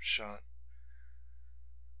shot.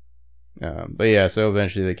 But yeah, so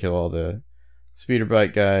eventually they kill all the speeder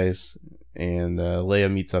bike guys, and Leia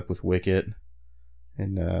meets up with Wicket,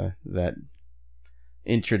 and that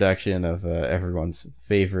introduction of everyone's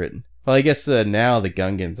favorite. Well, I guess now the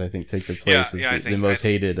Gungans, I think, take the place as the most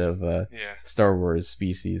hated of Star Wars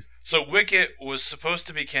species. So Wicket was supposed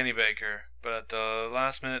to be Kenny Baker, but at the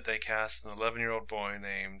last minute they cast an 11-year-old boy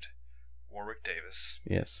named Warwick Davis.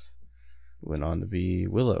 Yes. Went on to be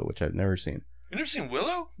Willow, which I've never seen. You've never seen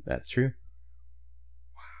Willow? That's true.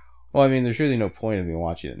 Wow. Well, I mean, there's really no point in me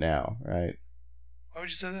watching it now, right? Why would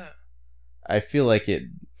you say that? I feel like it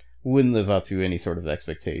wouldn't live up to any sort of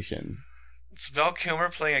expectation. It's Val Kilmer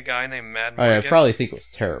playing a guy named Mad Morgan. I probably think it was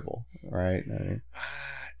terrible, right? I mean,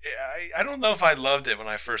 I don't know if I loved it when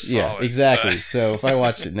I first saw it. Yeah, exactly. But... So if I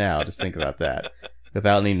watched it now, just think about that.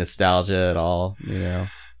 Without any nostalgia at all,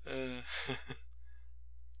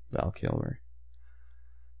 Val Kilmer.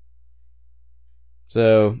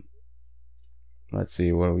 So, let's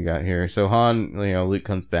see, what do we got here? So Han, Luke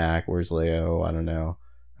comes back. Where's Leia? Oh, I don't know.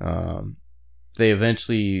 They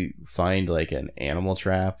eventually find, like, an animal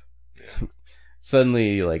trap. Yeah.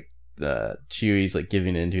 Suddenly, like, Chewie's, like,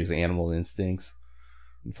 giving in to his animal instincts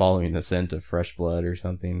and following the scent of fresh blood or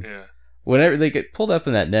something. Yeah. Whenever they get pulled up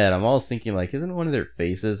in that net, I'm always thinking, like, isn't one of their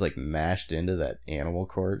faces, like, mashed into that animal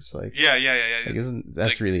corpse? Like, yeah. Like,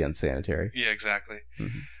 that's like, really unsanitary. Yeah, exactly.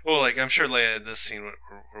 Mm-hmm. Well, like, I'm sure Leia, in this scene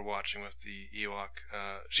we're watching with the Ewok,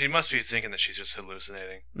 she must be thinking that she's just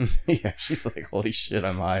hallucinating. Yeah, she's like, holy shit,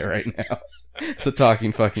 I'm high right now. It's a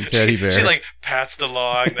talking fucking teddy bear. She like, pats the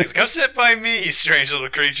log, like, come sit by me, you strange little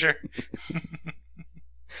creature.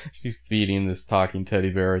 She's feeding this talking teddy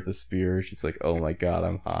bear with a spear. She's like, oh my god,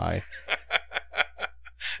 I'm high.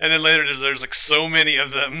 And then later there's like so many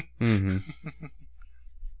of them. Mm-hmm.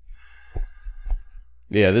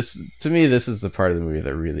 Yeah, to me, this is the part of the movie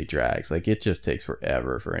that really drags. Like, it just takes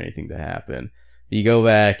forever for anything to happen. You go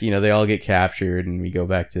back, they all get captured, and we go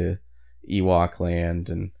back to Ewok land,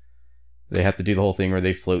 and they have to do the whole thing where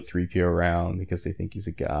they float 3PO around because they think he's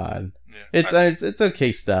a god. Yeah. It's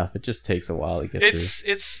okay stuff. It just takes a while to get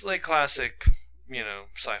through. It's like classic,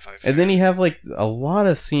 sci-fi. And then you have like a lot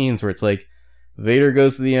of scenes where it's like Vader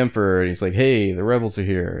goes to the Emperor and he's like, "Hey, the rebels are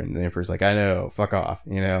here," and the Emperor's like, "I know, fuck off,"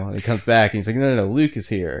 And he comes back and he's like, "No, Luke is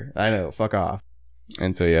here. I know, fuck off."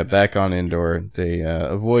 And so yeah, back on Endor, they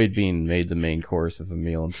avoid being made the main course of a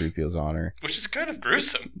meal in 3PO's honor, which is kind of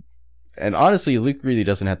gruesome. And honestly, Luke really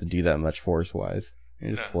doesn't have to do that much force-wise. He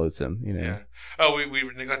just floats him, Yeah. Oh, we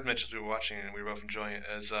neglected to mention as we were watching it, and we were both enjoying it,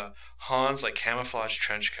 as Han's like camouflage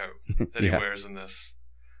trench coat that he wears in this.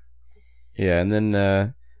 Yeah, and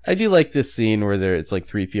then I do like this scene where it's like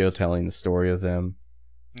 3PO telling the story of them.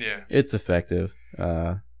 Yeah. It's effective.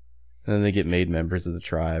 And then they get made members of the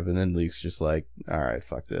tribe, and then Luke's just like, alright,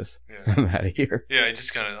 fuck this. Yeah. I'm out of here. Yeah, he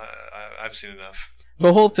just kind of, I've seen enough.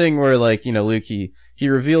 The whole thing where, like, Luke, he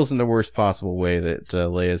reveals in the worst possible way that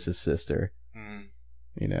Leia's his sister. Mm.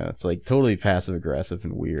 It's like totally passive aggressive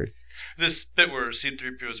and weird. This bit where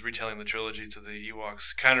C-3PO is retelling the trilogy to the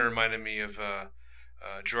Ewoks kind of reminded me of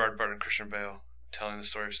Gerard Butler and Christian Bale telling the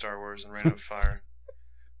story of Star Wars and Reign of Fire.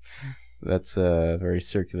 That's a very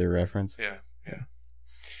circular reference. Yeah.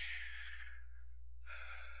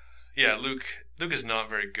 Yeah, Luke is not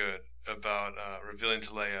very good about revealing to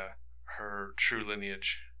Leia her true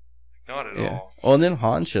lineage. Not at all. Well, and then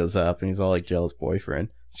Han shows up and he's all like jealous boyfriend.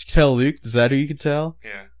 Did you tell Luke? Is that who you could tell?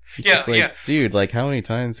 Yeah. Like, dude, like, how many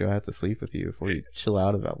times do I have to sleep with you before you chill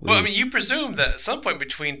out about Luke? Well, I mean, you presume that at some point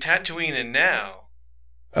between Tatooine and now.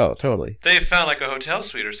 Oh, totally. They found like a hotel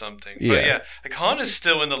suite or something. Yeah. But yeah, like Han is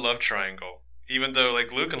still in the love triangle, even though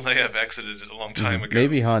like Luke and Leia have exited it a long time ago.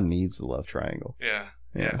 Maybe Han needs the love triangle. Yeah.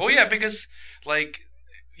 Well, yeah, because like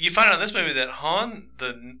you find out in this movie that Han,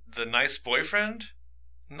 the nice boyfriend,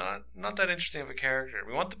 not that interesting of a character.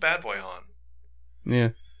 We want the bad boy Han. Yeah.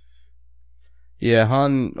 Yeah,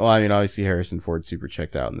 Han. Well, I mean, obviously Harrison Ford's super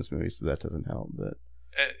checked out in this movie, so that doesn't help. But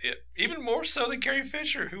even more so than Carrie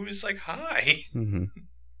Fisher, who is like, hi. Mm-hmm.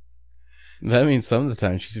 That means some of the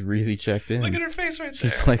time she's really checked in. Look at her face right there.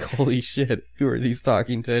 She's like, holy shit, who are these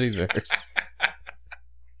talking teddy bears?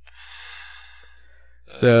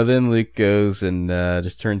 So then Luke goes and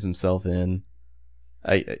just turns himself in.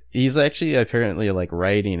 He's actually apparently like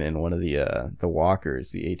riding in one of the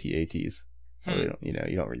walkers, the AT-ATs. So you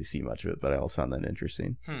don't really see much of it, but I also found that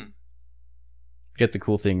interesting. Get the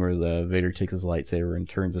cool thing where the Vader takes his lightsaber and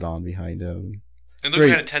turns it on behind him. And Luke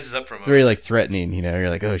kind of tenses up for a moment. It's very like threatening, You're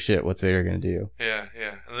like, oh shit, what's Vader gonna do? Yeah.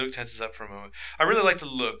 And Luke tenses up for a moment. I really like the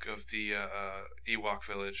look of the Ewok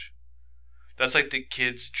village. That's like the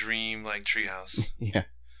kid's dream, like treehouse. Yeah,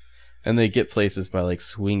 and they get places by like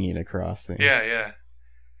swinging across things. Yeah.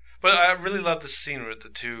 But I really love the scene with the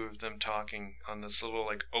two of them talking on this little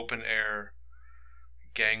like open air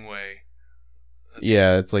gangway.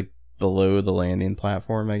 Yeah, it's like below the landing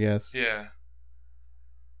platform, I guess. Yeah.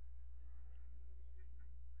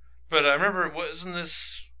 But I remember, wasn't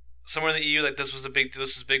this somewhere in the EU, like this was a big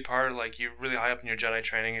part, like you're really high up in your Jedi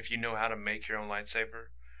training if you know how to make your own lightsaber?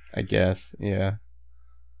 I guess, yeah.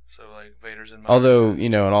 So like Vader's in my Although,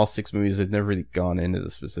 in all 6 movies, they've never really gone into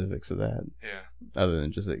the specifics of that. Yeah. Other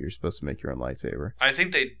than just that you're supposed to make your own lightsaber. I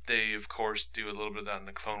think they of course do a little bit of that in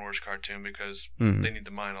the Clone Wars cartoon because they need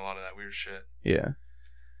to mine a lot of that weird shit. Yeah.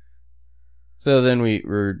 So then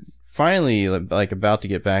we're finally like about to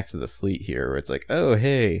get back to the fleet here, where it's like, oh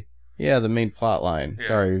hey, yeah, the main plot line. Yeah.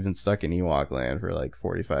 Sorry, we've been stuck in Ewok land for like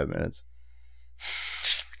 45 minutes.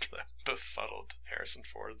 Just befuddled Harrison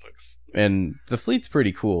Ford looks. And the fleet's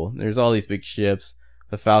pretty cool. There's all these big ships.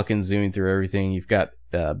 The Falcon's zooming through everything. You've got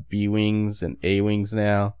B-Wings and A-Wings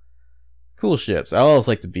now. Cool ships. I always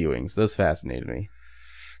like the B-Wings. Those fascinated me.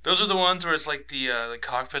 Those are the ones where it's like the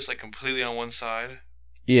cockpit's like completely on one side?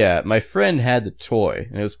 Yeah, my friend had the toy,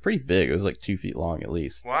 and it was pretty big. It was like 2 feet long at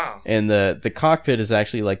least. Wow. And the cockpit is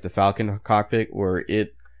actually like the Falcon cockpit, where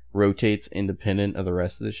it rotates independent of the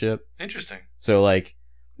rest of the ship. Interesting. So like,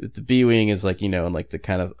 the B-Wing is like, in like the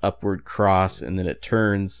kind of upward cross, and then it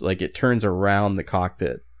turns around the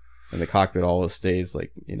cockpit, and the cockpit always stays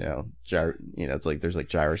like, it's like there's like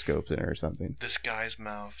gyroscopes in it or something. This guy's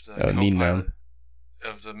mouth, the co-pilot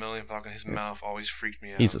of the Millennium Falcon, his mouth always freaked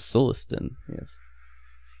me out. He's a Sullustan, yes.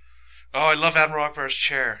 Oh, I love Admiral Ackbar's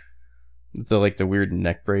chair. The weird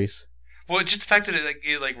neck brace. Well, just the fact that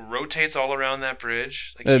it rotates all around that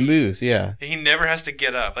bridge. Like it moves, yeah. He never has to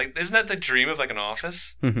get up. Like, isn't that the dream of like an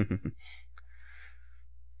office? But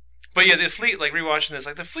yeah, the fleet, like rewatching this,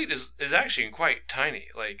 like the fleet is actually quite tiny.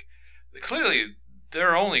 Like, clearly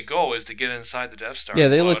their only goal is to get inside the Death Star. Yeah,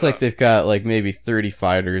 they look like they've got like maybe 30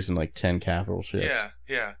 fighters and like 10 capital ships.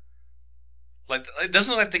 Yeah. Like, it doesn't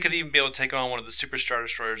look like they could even be able to take on one of the Super Star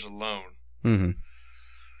Destroyers alone. Mm-hmm.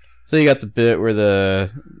 So you got the bit where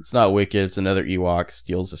it's not Wicket, it's another Ewok,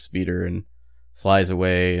 steals a speeder and flies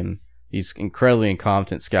away, and these incredibly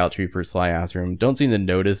incompetent scout troopers fly after him. Don't seem to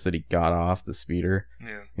notice that he got off the speeder.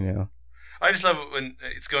 Yeah. I just love it when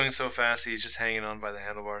it's going so fast, he's just hanging on by the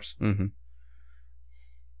handlebars. Mm-hmm.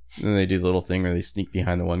 Then they do the little thing where they sneak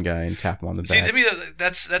behind the one guy and tap him on the back. See, to me,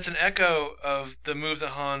 that's an echo of the move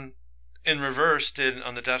that Han in reverse did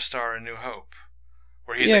on the Death Star in New Hope,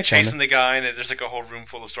 where he's chasing the guy and there's like a whole room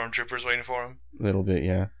full of stormtroopers waiting for him. A little bit,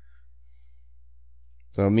 yeah.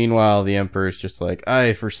 So meanwhile, the Emperor's just like,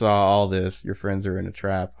 I foresaw all this. Your friends are in a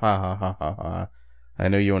trap. Ha ha ha ha ha. I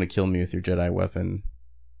know you want to kill me with your Jedi weapon.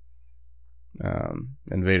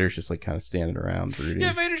 And Vader's just like kind of standing around brooding.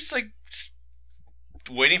 Yeah, Vader's like just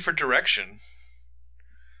waiting for direction.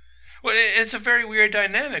 Well, it's a very weird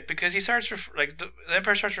dynamic because he starts the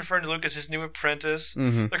Emperor starts referring to Luke as his new apprentice.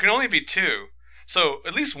 Mm-hmm. There can only be 2, so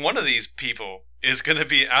at least one of these people is going to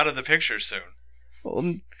be out of the picture soon.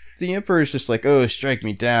 Well, the Emperor's just like, oh, strike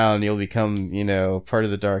me down, you'll become, part of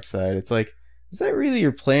the dark side. It's like, is that really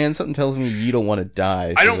your plan? Something tells me you don't want to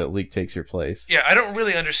die so that Luke takes your place. Yeah, I don't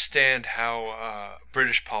really understand how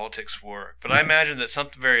British politics work, but I imagine that some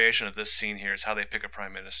variation of this scene here is how they pick a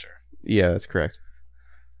prime minister. Yeah, that's correct.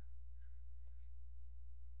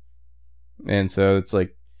 And so it's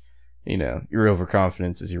like, your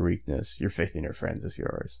overconfidence is your weakness. Your faith in your friends is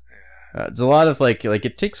yours. Yeah. It's a lot of like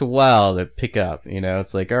it takes a while to pick up.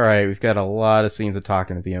 It's like, all right, we've got a lot of scenes of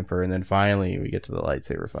talking with the Emperor, and then finally we get to the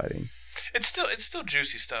lightsaber fighting. It's still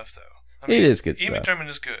juicy stuff though. I mean, it is good Ian stuff. McDiarmid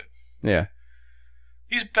is good. Yeah.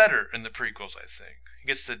 He's better in the prequels, I think. He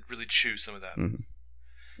gets to really chew some of that. Mm-hmm.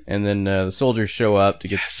 And then the soldiers show up to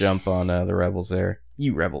get the jump on the rebels there.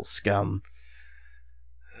 You rebel scum.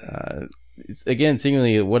 Again,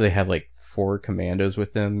 seemingly, what do they have, like 4 commandos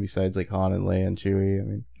with them besides like Han and Leia and Chewie? I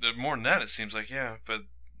mean, more than that, it seems like, yeah, but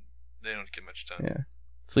they don't get much done. Yeah,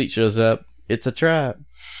 Fleet shows up. It's a trap.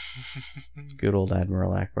 It's good old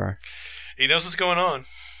Admiral Akbar. He knows what's going on.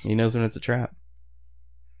 He knows when it's a trap.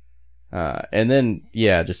 And then,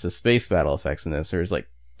 yeah, just the space battle effects in this. There's like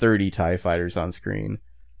 30 TIE fighters on screen.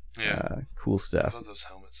 Yeah. Cool stuff. I love those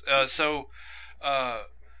helmets.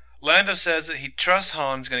 Lando says that he trusts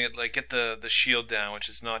Han's going to get the shield down, which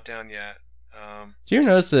is not down yet. Do you ever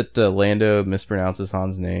notice that Lando mispronounces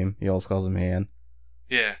Han's name? He always calls him Han.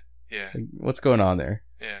 Yeah. Like, what's going on there?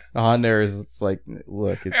 Yeah. Han there is, it's like,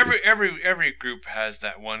 look. Every group has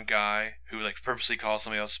that one guy who like purposely calls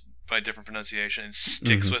somebody else by a different pronunciation and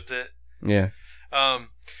sticks with it. Yeah.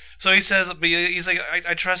 So he says, but he's like,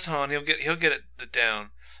 I trust Han. He'll get it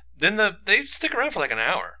down. Then they stick around for like an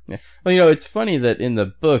hour. Yeah. Well, it's funny that in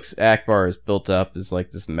the books, Akbar is built up as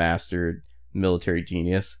like this mastered military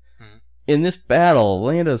genius. Mm-hmm. In this battle,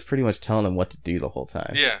 Lando's pretty much telling him what to do the whole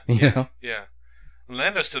time. Yeah. You know? Yeah.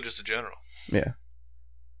 Lando's still just a general. Yeah.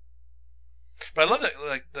 But I love that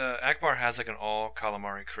like the Akbar has like an all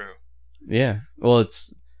calamari crew. Yeah. Well,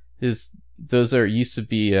 those used to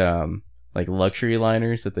be like luxury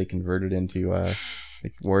liners that they converted into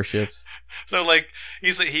like warships. So like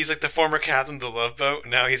he's like the former captain of the Love Boat,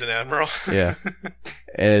 and now he's an admiral. Yeah.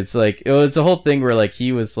 And it's like it's a whole thing where like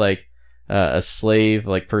he was like a slave,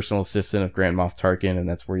 like personal assistant of Grand Moff Tarkin, and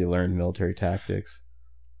that's where you learn military tactics.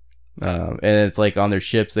 And it's like on their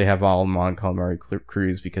ships they have all Mon Calamari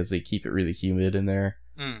crews because they keep it really humid in there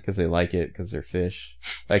because they like it because they're fish.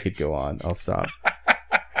 I could go on. I'll stop.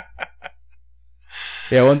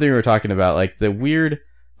 Yeah, one thing we were talking about, like the weird,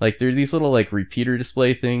 like there are these little like repeater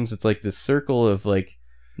display things. It's like this circle of like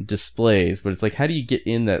displays, but it's like how do you get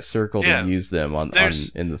in that circle to use them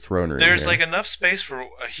in the throne room? There's like enough space for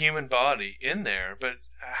a human body in there, but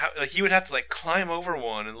like you would have to like climb over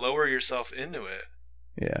one and lower yourself into it.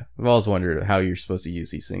 Yeah, I've always wondered how you're supposed to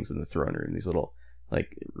use these things in the throne room, these little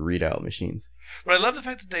like readout machines. But I love the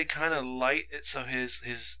fact that they kind of light it so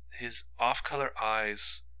his off-color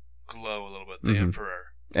eyes glow a little bit. The Emperor.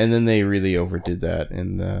 And then they really overdid that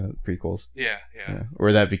in the prequels. Yeah.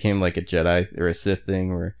 Or that became like a Jedi or a Sith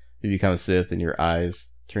thing where you become a Sith and your eyes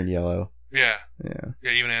turn yellow. Yeah.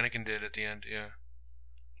 Even Anakin did at the end. Yeah.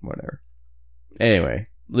 Whatever. Anyway,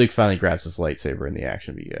 Luke finally grabs his lightsaber and the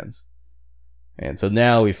action begins. And so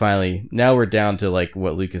now we're down to like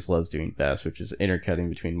what Lucas loves doing best, which is intercutting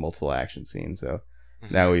between multiple action scenes. So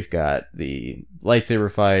now we've got the lightsaber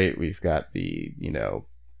fight, we've got the,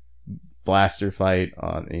 blaster fight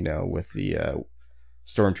on, with the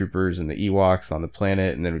stormtroopers and the Ewoks on the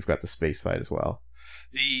planet, and then we've got the space fight as well.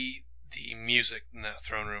 The music in that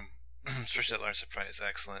throne room, especially that lightsaber fight, is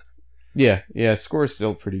excellent. Yeah, score's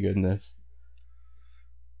still pretty good in this.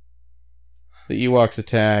 The Ewoks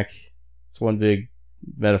attack. It's one big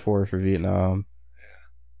metaphor for Vietnam.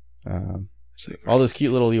 Yeah. All those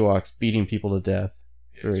cute little Ewoks beating people to death.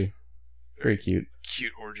 It's very cute.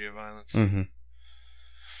 Cute orgy of violence. Mm-hmm.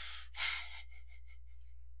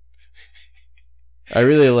 I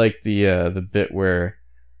really like the bit where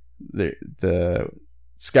the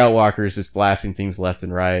Scout Walker is just blasting things left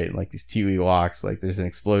and right, and like these two Ewoks, like there's an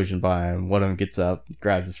explosion by him. One of them gets up,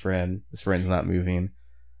 grabs his friend. His friend's not moving.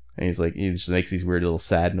 And he just makes these weird little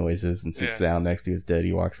sad noises and sits down next to his dead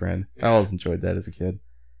Ewok friend. I always enjoyed that as a kid.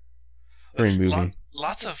 Very moving.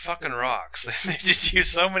 Lots of fucking rocks. They just use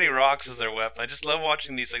so many rocks as their weapon. I just love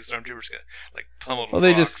watching these like stormtroopers get like pummeled. Well,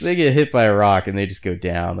 with rocks. they get hit by a rock and they just go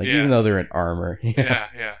down, like even though they're in armor.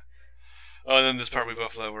 Yeah. Oh, and then this part we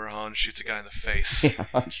both love where Han shoots a guy in the face. Yeah,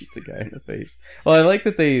 Han shoots a guy in the face. Well, I like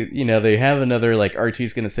that they have another like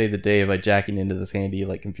R2's going to save the day by jacking into this handy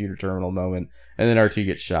like computer terminal moment, and then R2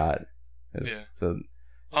 gets shot. So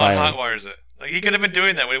Han hotwires it. Like he could have been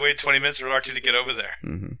doing that. We waited 20 minutes for R2 to get over there.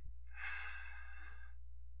 Mm-hmm.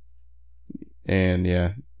 And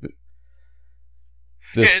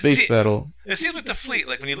the space battle. It seems like the fleet,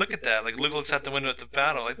 like when you look at that, like Luke looks out the window at the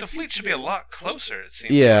battle, like the fleet should be a lot closer, it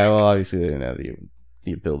seems. Yeah, well, obviously they didn't have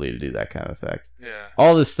the ability to do that kind of effect. Yeah.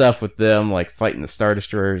 All this stuff with them, like fighting the Star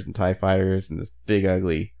Destroyers and TIE Fighters and this big,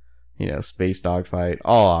 ugly, space dogfight,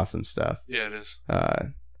 all awesome stuff. Yeah, it is.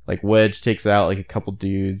 Like Wedge takes out like a couple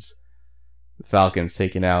dudes. The Falcon's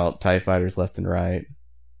taking out TIE Fighters left and right.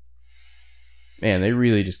 Man, they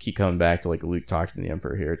really just keep coming back to like Luke talking to the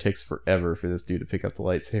Emperor here. It takes forever for this dude to pick up the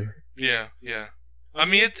lightsaber. Yeah. I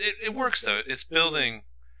mean, it works though. It's building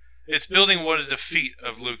what a defeat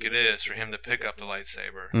of Luke it is for him to pick up the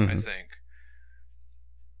lightsaber. I think.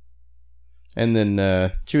 And then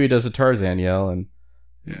Chewie does a Tarzan yell and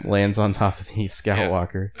lands on top of the Scout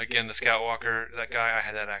Walker. Again, the Scout Walker, that guy. I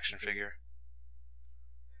had that action figure.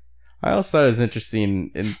 I also thought it was interesting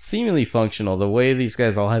and seemingly functional the way these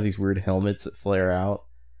guys all have these weird helmets that flare out.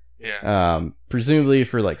 Yeah. Presumably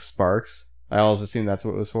for like sparks. I always assume that's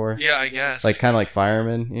what it was for. Yeah, I guess. Like kind of like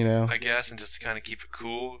firemen, you know. I guess, and just to kind of keep it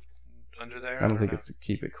cool under there. I don't think it's to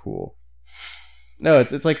keep it cool. No,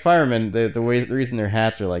 it's like firemen. The reason their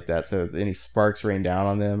hats are like that, so if any sparks rain down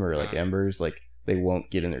on them or like embers, like they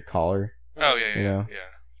won't get in their collar. Oh yeah, you know? Yeah.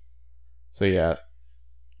 So yeah,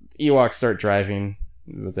 Ewoks start driving,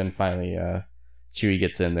 but then finally Chewie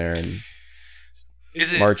gets in there and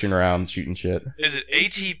marching around shooting shit. Is it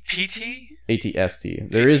ATPT?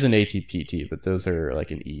 ATST. There is an ATPT, but those are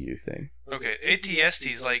like an EU thing. Okay,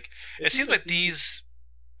 ATSTs, like, it seems like these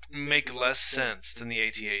make less sense than the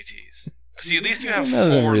AT-ATs. See, these two have none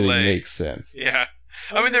of them really legs. Makes sense. Yeah.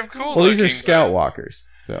 I mean, they're cool Well, looking, these are scout walkers,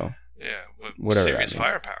 so. Yeah, but whatever serious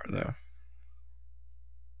firepower, though. Yeah.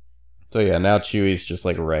 So yeah, now Chewie's just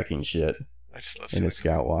like wrecking shit I just love in his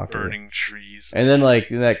scout walker. burning trees. And then like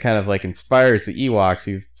that kind of like inspires the Ewoks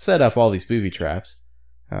who've set up all these booby traps.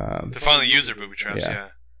 To finally use their booby traps, yeah.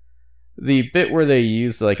 The bit where they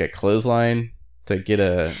use like a clothesline to get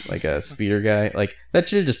a speeder guy, like that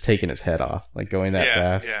should have just taken his head off, like going that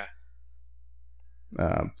fast. Yeah.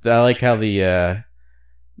 I like how they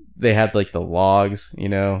had like the logs, you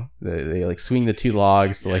know, they like swing the two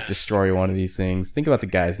logs to like destroy one of these things. Think about the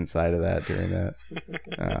guys inside of that during that.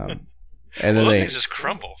 And then those things just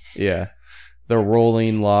crumble. Yeah, the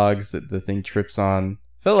rolling logs that the thing trips on.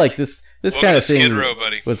 Felt like this kind of thing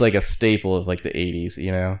was like a staple of like the 80s,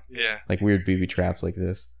 you know? Yeah. Like weird booby traps like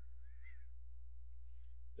this.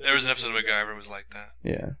 There was an episode of MacGyver was like that.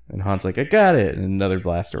 Yeah. And Han's like, I got it. And another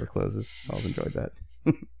blast door closes. I always enjoyed that.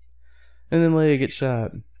 And then Leia gets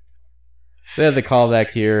shot. They had the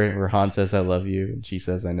callback here where Han says, I love you. And she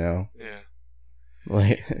says, I know. Yeah.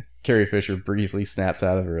 Like, Carrie Fisher briefly snaps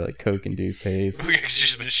out of her like coke-induced haze.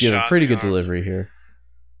 She's been shot. She had a pretty good delivery here.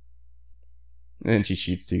 And she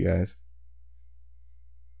shoots two guys.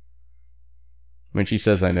 When she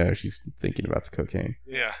says I know, she's thinking about the cocaine.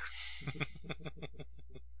 Yeah.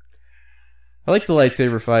 I like the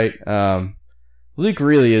lightsaber fight. Luke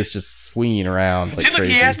really is just swinging around like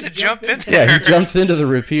crazy. He has to jump in there. Yeah, he jumps into the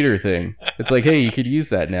repeater thing. It's like, hey, you could use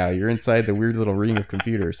that now. You're inside the weird little ring of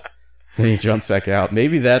computers. Then he jumps back out.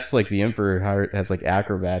 Maybe that's like the Emperor has like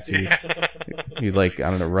acrobats who like, I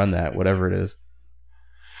don't know, run that, whatever it is.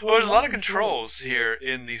 Well, there's a lot of controls here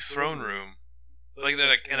in the throne room. Like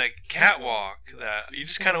in a catwalk that you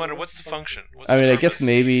just kind of wonder, what's the function? I guess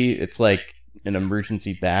maybe it's like an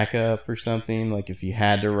emergency backup or something. Like if you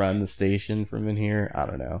had to run the station from in here, I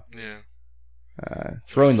don't know. Yeah.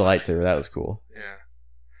 Throwing the lightsaber, that was cool. Yeah.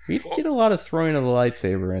 We get a lot of throwing of the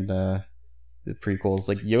lightsaber in the prequels.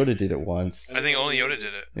 Like Yoda did it once. I think only Yoda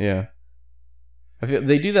did it. Yeah. I feel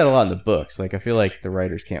they do that a lot in the books. Like I feel like the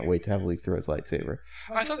writers can't wait to have Luke throw his lightsaber.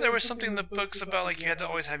 I thought there was something in the books about like you had to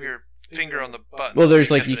always have your finger on the button. Well,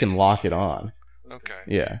 there's like you can lock it on. Okay.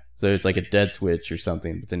 Yeah. So it's like a dead switch or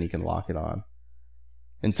something, but then you can lock it on.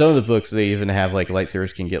 In some of the books, they even have like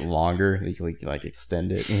lightsabers can get longer. You can like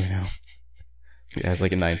extend it. You know, it has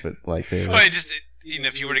like a 9-foot lightsaber. Well,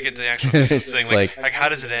 if you were to get to the actual thing, like how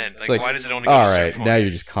does it end? Like why does it only go all to a right, certain point? now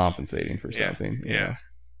you're just compensating for something. Yeah.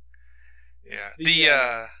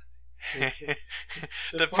 Yeah.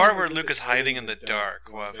 The part where Luke is hiding in the dark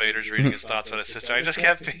while Vader's reading his thoughts about his sister, I just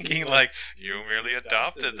kept thinking, like, you merely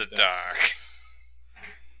adopted the dark.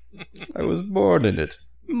 I was born in it,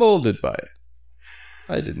 molded by it.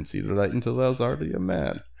 I didn't see the light until I was already a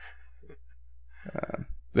man.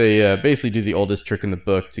 They basically do the oldest trick in the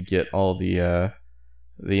book to get all the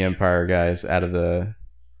Empire guys out of the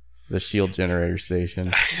shield generator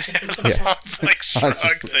station. It's like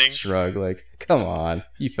shrug, like, come on,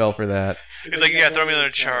 you fell for that. He's like, yeah, throw me another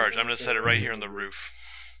charge. I'm gonna set it right here on the roof.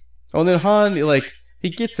 Oh, and then Han, like, he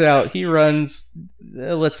gets out, he runs,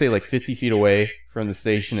 let's say, like 50 feet away from the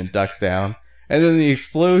station and ducks down. And then the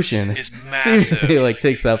explosion is massive. It like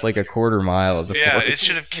takes up like a quarter mile of the force. It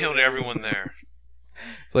should have killed everyone there.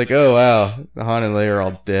 It's like, oh wow, Han and Leia are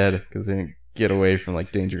all dead because they didn't get away from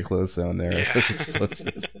like danger close zone there. Yeah. With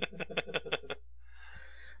explosives.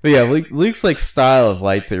 But yeah, Luke's like style of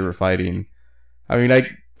lightsaber fighting. I mean,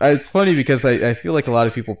 it's funny because I feel like a lot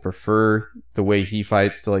of people prefer the way he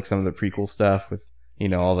fights to like some of the prequel stuff with, you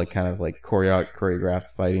know, all the kind of like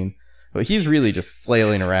choreographed fighting. But he's really just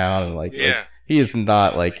flailing around and like he is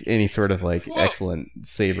not like any sort of like excellent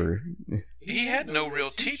saber. He had no real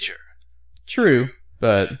teacher. True,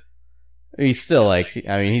 but he's still like,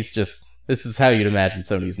 I mean, he's just, this is how you'd imagine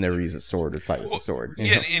somebody who's never used a sword would fight with a sword.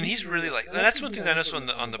 Yeah, and he's really like, that's one thing that I noticed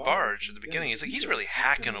on the barge at the beginning. He's like, he's really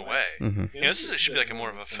hacking away. Mm-hmm. You know, this should be like more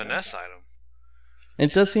of a finesse item.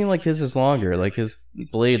 And it does seem like his is longer. Like his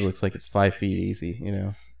blade looks like it's 5 feet easy, you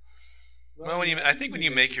know. Well, I think when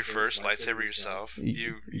you make your first lightsaber yourself,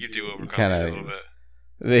 you do overcompensate kinda- a little bit.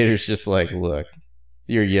 Vader's just like, look,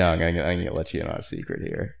 you're young. I'm gonna let you in on a secret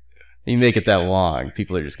here. You make it that long,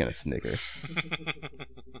 people are just gonna snicker.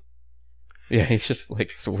 Yeah, he's just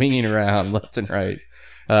like swinging around left and right.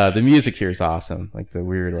 The music here is awesome, like the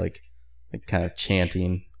weird, like kind of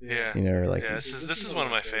chanting. Yeah. You know, or like This is one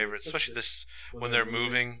of my favorites, especially this when they're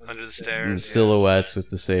moving under the stairs. silhouettes with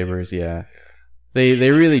the sabers. Yeah,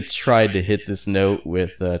 they really tried to hit this note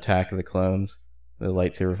with Attack of the Clones, the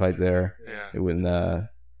lightsaber fight there. Yeah. It wouldn't.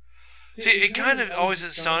 See, it kind of always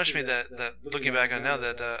astonished me that looking back on it now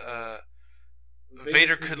that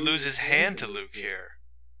Vader could lose his hand to Luke here,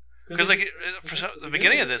 because like for the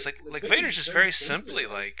beginning of this, like Vader's just very simply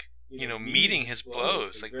like meeting his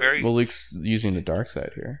blows, like very. Well, Luke's using the dark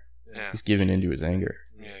side here. Yeah. He's giving into his anger.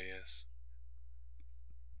 Yeah,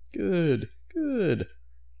 he is. Good.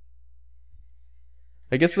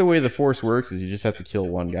 I guess the way the Force works is you just have to kill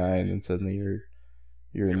one guy, and then suddenly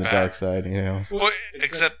you're in the back. dark side. Well,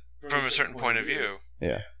 except from a certain point of view.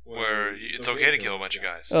 Yeah. Where it's okay to kill a bunch of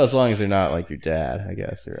guys. Well, as long as they're not like your dad, I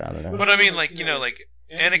guess, or I don't know. But I mean, like like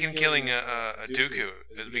Anakin killing a Dooku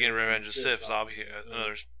at the beginning of Revenge of the Sith is obviously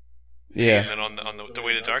another. Yeah. And then on the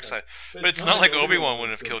way to dark side, but it's not like Obi-Wan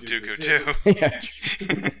wouldn't have killed Dooku too.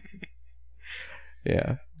 Yeah.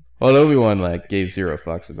 Yeah. Well, Obi-Wan like gave zero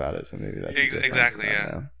fucks about it, so maybe that's the difference. Exactly. I don't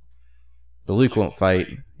Yeah. know. But Luke won't fight.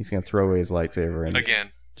 He's gonna throw away his lightsaber and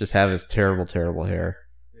Again. just have his terrible hair.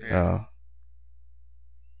 Yeah.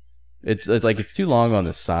 It's like it's too long on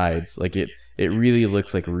the sides. Like it really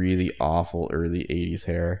looks like really awful early 80s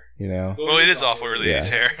hair, Well, it is awful early 80s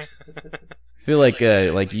hair. I feel like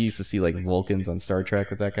you used to see like Vulcans on Star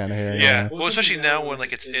Trek with that kind of hair. Yeah. Well, especially now when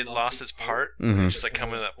like it lost its part, Mm-hmm. it's just like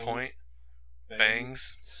coming to that point.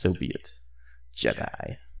 Bangs. So be it.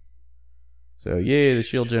 Jedi. So yay, the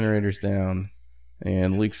shield generator's down,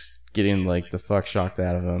 and Luke's getting like the fuck shocked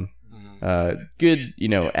out of him. Mm-hmm. Good,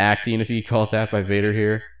 acting, if you call it that, by Vader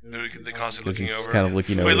here. They're constantly looking over. Kind of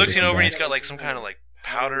looking over. Wait, looking over, and he's got like some kind of like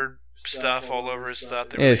powdered stuff all over his stuff.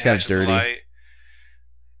 That really it's kind of catches the dirty. light.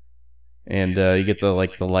 And you get the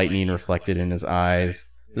lightning reflected in his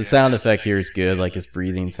eyes. The sound effect here is good. Like his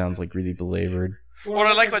breathing sounds like really belabored. What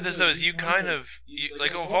I like about this though is you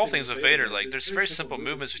like of all things with Vader, like there's very simple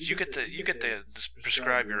movements, but you get to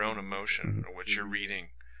prescribe your own emotion or what you're reading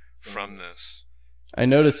from this. I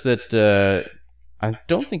noticed that I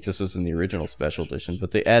don't think this was in the original special edition,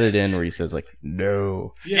 but they added in where he says like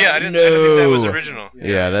no. Yeah, I didn't think that was original.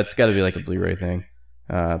 Yeah, that's got to be like a Blu-ray thing.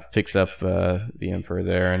 Picks up the Emperor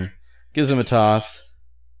there and gives him a toss,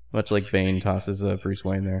 much like Bane tosses Bruce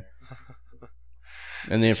Wayne there.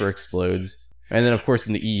 And the Emperor explodes. And then, of course,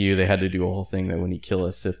 in the EU, they had to do a whole thing that when you kill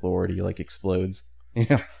a Sith Lord, he like explodes.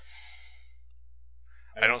 I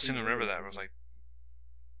don't seem to remember that. I was like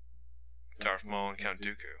Darth Maul and Count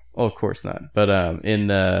Dooku. Oh, of course not. But in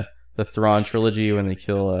the Thrawn trilogy, when they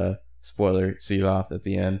kill spoiler Sivoth at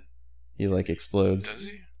the end, he like explodes. Does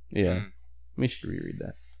he? Yeah. We should reread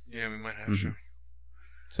that. Yeah, we might have to.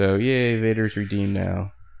 So, yay, Vader's redeemed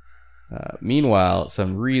now. Meanwhile,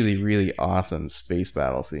 some really, really awesome space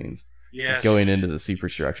battle scenes. Yes. Going into the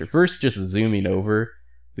superstructure. First, just zooming over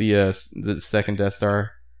the second Death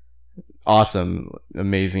Star. Awesome,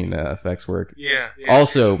 amazing effects work. Yeah.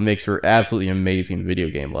 Also makes for absolutely amazing video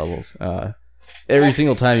game levels. Every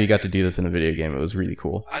single time you got to do this in a video game, it was really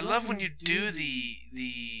cool. I love when you do the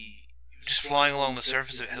just flying along the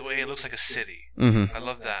surface of it, the way it looks like a city. Mm-hmm. I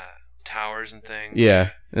love that. Towers and things. Yeah,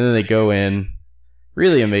 and then they go in.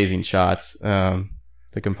 Really amazing shots.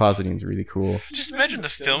 The compositing is really cool. Just imagine the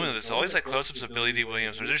filming of this. All these like close-ups of Billy D.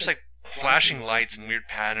 Williams, where there's like flashing lights and weird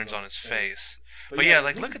patterns on his face. But yeah,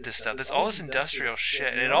 like look at this stuff. There's all this industrial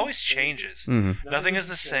shit, and it always changes. Mm-hmm. Nothing is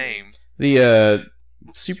the same. The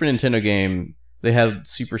Super Nintendo game, they had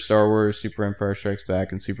Super Star Wars, Super Empire Strikes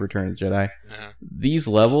Back, and Super Return of the Jedi. Uh-huh. These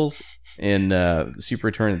levels in Super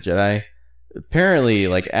Return of the Jedi, apparently,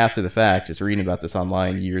 like after the fact, just reading about this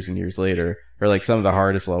online years and years later, are like some of the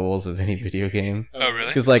hardest levels of any video game. Oh, really?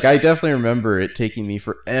 Because like I definitely remember it taking me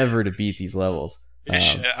forever to beat these levels. But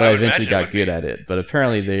I eventually got good at it. But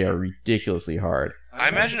apparently they are ridiculously hard. I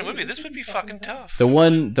imagine it would be. This would be fucking tough. The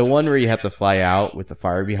one where you have to fly out with the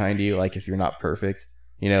fire behind you, like if you're not perfect,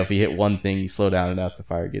 if you hit one thing, you slow down enough, the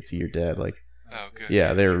fire gets you, you're dead. Like, oh, good.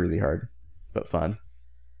 Yeah, they were really hard, but fun.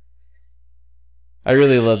 I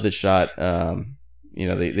really love this shot.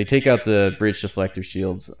 They take out the bridge deflector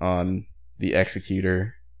shields on the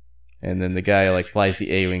Executor, and then the guy like flies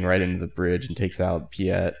the A-wing right into the bridge and takes out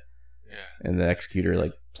Piet. Yeah. And the Executor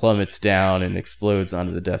like plummets down and explodes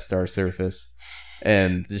onto the Death Star surface.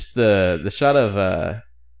 And just the shot of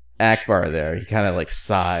Akbar there, he kind of like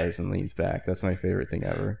sighs and leans back. That's my favorite thing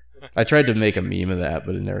ever. I tried to make a meme of that,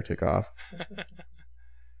 but it never took off.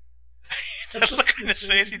 That look on his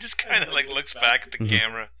face, he just kind of like looks back at the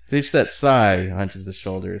camera. Just that sigh, hunches his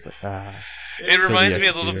shoulders, like It reminds me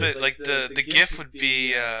a little bit like the GIF would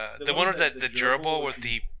be the one with the gerbil with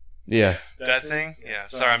the that thing. Yeah,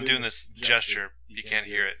 sorry, I'm doing this gesture. You can't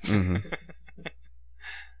hear it. Mm-hmm.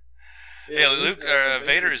 Yeah,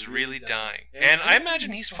 Vader is really dying, and I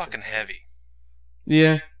imagine he's fucking heavy.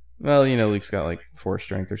 Yeah, well, Luke's got like 4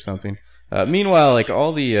 strength or something. Meanwhile, like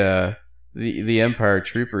all the Empire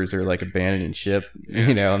troopers are like abandoning ship,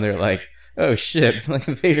 and they're like, oh shit, like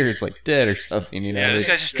Vader's like dead or something, Yeah, this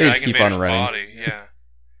guy's just dragging keep Vader's on running. body. Yeah.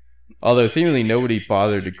 Although seemingly nobody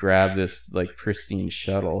bothered to grab this like pristine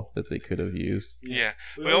shuttle that they could have used. Yeah,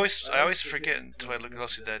 I always forget until I look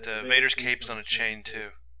closely that Vader's cape's on a chain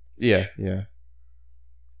too. Yeah,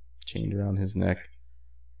 chained around his neck,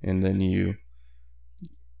 and then you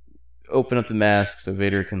open up the mask so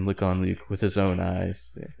Vader can look on Luke with his own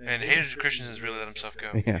eyes. And Hayden Christensen has really let himself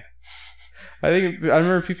go. Yeah. I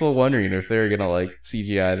remember people wondering if they were gonna like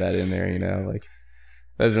CGI that in there, like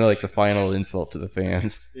that'd been like the final insult to the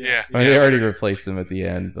fans. Yeah. They already replaced him at the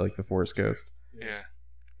end, like the Force Ghost. Yeah.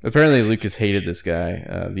 Apparently Lucas hated this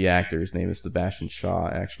guy. The actor's name is Sebastian Shaw,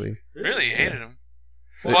 actually. Really? He hated him?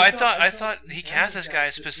 Well, I thought he cast this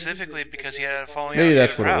guy specifically because he had a falling out. Maybe with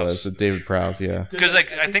that's David what Prowse. it was with David Prowse, yeah. Because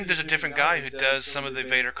I think there's a different guy who does some of the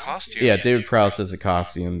Vader costumes. Yeah, David Prowse does a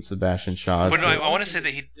costume. Sebastian Shaw. But no, I want to say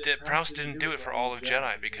that Prowse didn't do it for all of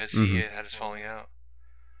Jedi because he had his falling out.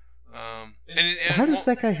 How does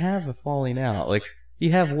that guy have a falling out? Like he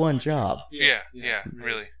have one job. Yeah,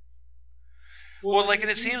 really. Well, and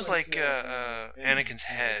it seems like Anakin's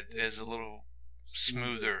head is a little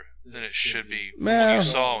smoother than it should be from what you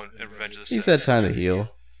saw in Revenge of the Sith. He's had time to heal,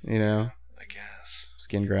 I guess.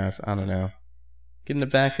 Skin grass, I don't know. Get in the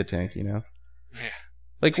back to tank, Yeah.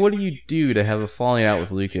 Like, what do you do to have a falling out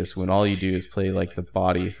with Lucas when all you do is play, like, the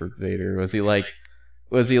body for Vader? Was he like,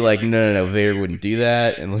 no, Vader wouldn't do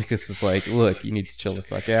that? And Lucas is like, look, you need to chill the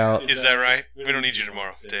fuck out. Is that right? We don't need you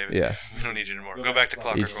tomorrow, David. Yeah. We don't need you tomorrow. Go back to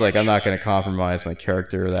Clockwork He's like, I'm not going to compromise my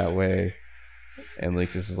character that way. And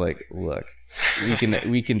Lucas is like, look,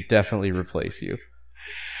 we can definitely replace you.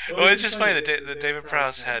 Well, it's just funny that David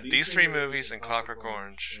Prowse had these 3 movies and Clockwork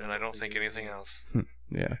Orange, and I don't think anything else.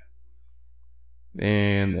 Yeah.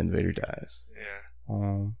 And then Vader dies.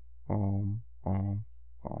 Yeah.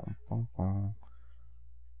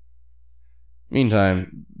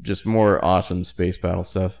 Meantime, just more awesome space battle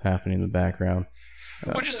stuff happening in the background.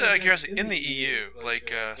 Well, just out of curiosity, in the EU,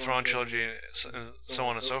 like Thrawn Trilogy and so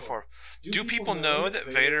on and so forth, do people know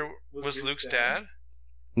that Vader was Luke's dad?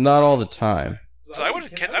 Not all the time. So I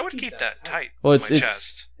would keep that tight Well, in my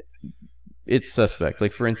chest. It's suspect.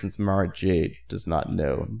 Like, for instance, Mara Jade does not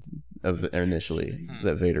know initially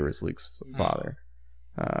that Vader was Luke's father.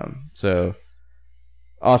 So,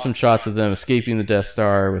 awesome shots of them escaping the Death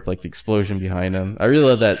Star with, like, the explosion behind them. I really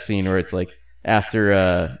love that scene where it's, like,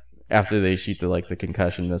 after they shoot the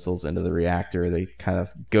concussion missiles into the reactor, they kind of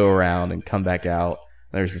go around and come back out.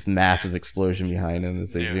 There's this massive explosion behind them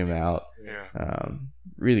as they zoom out. Yeah.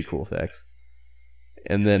 Really cool effects.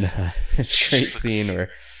 And then a great scene where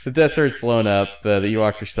the Death Star is blown up. The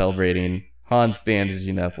Ewoks are celebrating. Han's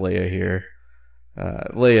bandaging up Leia here.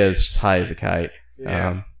 Leia is just high as a kite.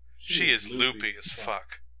 Yeah. She is loopy as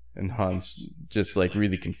fuck. And Han's just like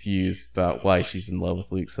really confused about why she's in love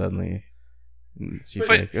with Luke suddenly. And she's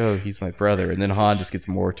like, "Oh, he's my brother." And then Han just gets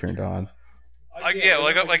more turned on. Like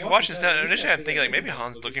watching this now, initially I'm thinking like maybe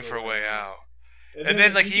Han's looking for a way out. And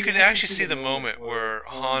then like you can actually see the moment where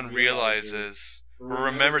Han realizes or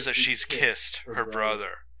remembers that she's kissed her brother.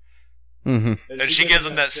 Mm-hmm. And she gives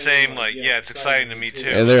him that same like, yeah, it's exciting to me too.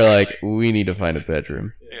 And they're like, we need to find a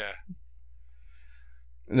bedroom. Yeah.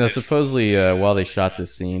 Now, supposedly, while they shot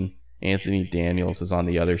this scene, Anthony Daniels was on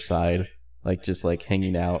the other side, like just like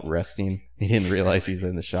hanging out, resting. He didn't realize he was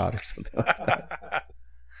in the shot or something like that.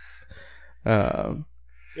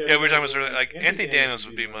 Yeah, we're talking about like Anthony Daniels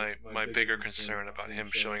would be my bigger concern about him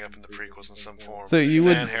showing up in the prequels in some form. So you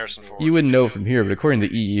wouldn't know from here, but according to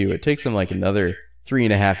the EU, it takes them like another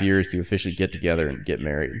 3.5 years to officially get together and get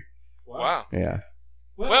married. Wow. Yeah.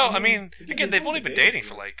 Well, I mean, again, they've only been dating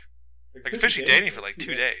for like officially dating for like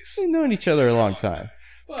 2 days. They've known each other a long time.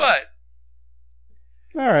 But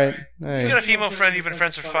all right. You got a female friend you've been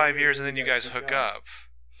friends for 5 years, and then you guys hook up.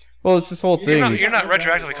 Well, it's this whole thing. You're not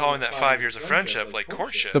retroactively calling that 5 years of friendship like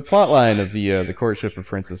courtship. The plot line of the courtship of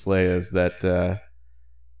Princess Leia is that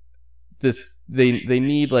they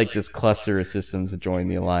need like this cluster of systems to join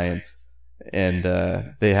the alliance, and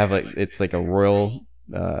they have it's like a royal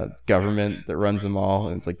government that runs them all,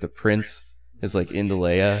 and it's like the prince is like into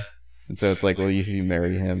Leia, and so it's like, well, if you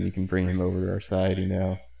marry him, you can bring him over to our side, you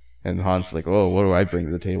know. And Han's like, oh, what do I bring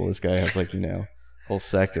to the table? This guy has like, you know, whole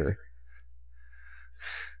sector,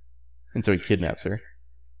 and so he kidnaps her.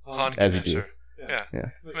 Han As you kidnaps do. her. Yeah. Yeah.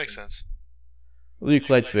 That makes sense. Luke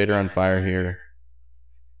lights Vader on fire here.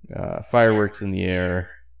 Fireworks in the air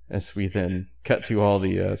as we then cut to all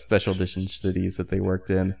the special edition cities that they worked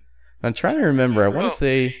in. I'm trying to remember. I want to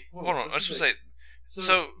say... Hold on. I was just say.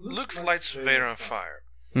 So Luke lights Vader on fire,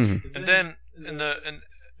 Mhm. and then in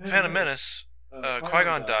Phantom Menace,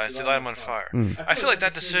 Qui-Gon dies. They light him on fire. Mhm. I feel like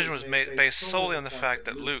that decision was made based solely on the fact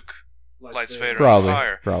that Luke lights Vader Probably. on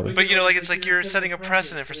fire. Probably. But you know, like it's like you're setting a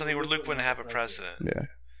precedent for something where Luke wouldn't have a precedent. Yeah.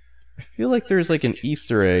 I feel like there's like an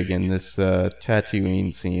Easter egg in this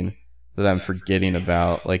Tatooine scene that I'm forgetting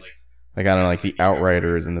about. Like I don't know, like the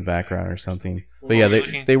Outriders in the background or something. But yeah,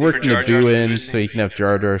 they worked in Nabooin, so you can have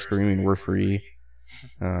Jar Jar screaming, "We're free."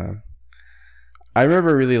 I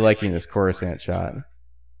remember really liking this Coruscant shot.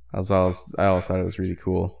 I always thought it was really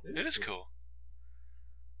cool. It is cool.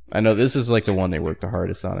 I know this is like the one they worked the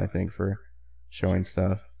hardest on, I think, for showing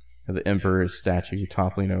stuff. The Emperor's statue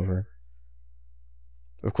toppling over.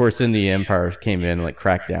 Of course, then the Empire came in and like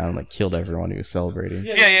cracked down and like killed everyone who was celebrating.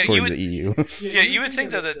 Yeah. According to the EU. Yeah, you would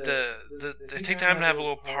think that they take time to have a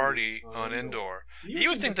little party on Endor. You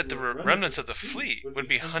would think that the remnants of the fleet would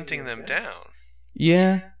be hunting them down.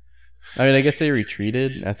 Yeah. I mean, I guess they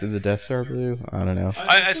retreated after the Death Star blew. I don't know.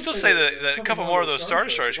 I still say that a couple more of those Star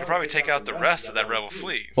Destroyers could probably take out the rest of that Rebel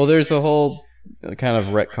fleet. Well, there's a whole kind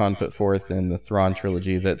of retcon put forth in the Thrawn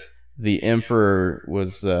trilogy that the Emperor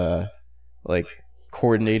was like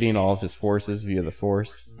coordinating all of his forces via the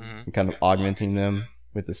Force and kind of augmenting them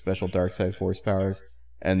with the special dark side Force powers,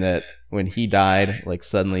 and that when he died, like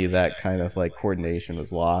suddenly that kind of like coordination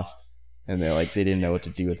was lost, and they didn't know what to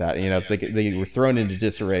do with that. You know, it's like they were thrown into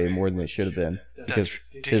disarray more than they should have been because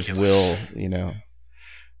his will. You know,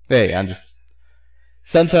 hey, I'm just.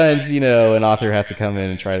 Sometimes, you know, an author has to come in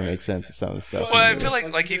and try to make sense of some of the stuff. Well, I feel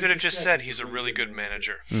like you could have just said he's a really good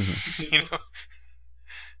manager. Mm-hmm. You know.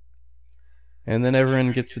 And then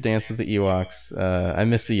everyone gets to dance with the Ewoks. I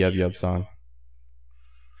miss the Yub Yub song.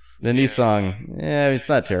 The new song, it's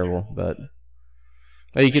not terrible, but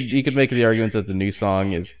you could make the argument that the new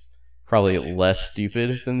song is probably less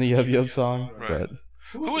stupid than the Yub Yub song. Right. But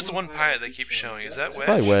who was the one pirate they keep showing? Is that Wedge?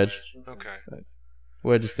 Probably Wedge. Okay.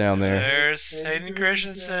 Wedge is down there. There's Hayden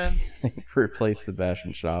Christensen. Replace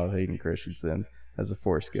Sebastian Shaw with Hayden Christensen as the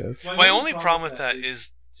Force goes. My only problem with that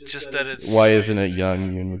is just that it's... Why isn't it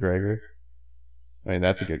young Ewan McGregor? I mean,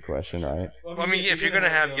 that's a good question, right? I mean, if you're going to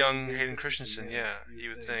have young Hayden Christensen, yeah, you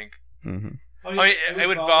would think. Mm-hmm. I mean, it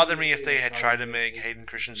would bother me if they had tried to make Hayden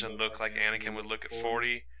Christensen look like Anakin would look at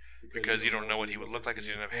 40, because you don't know what he would look like because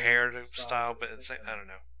he didn't have hair to style, but it's like, I don't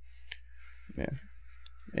know. Yeah.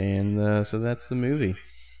 And so that's the movie.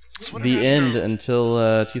 So the end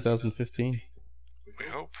until 2015. We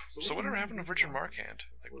hope. So whatever happened to Richard Marquand?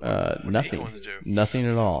 Like, what nothing. Did he go on to do? Nothing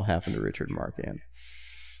at all happened to Richard Marquand.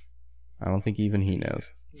 I don't think even he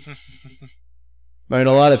knows. I mean,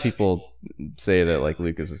 a lot of people say that like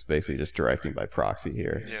Lucas is basically just directing by proxy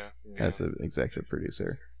here. Yeah. As the executive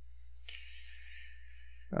producer.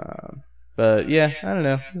 But yeah, I don't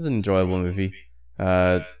know. It was an enjoyable movie.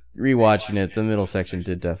 Rewatching it, the middle section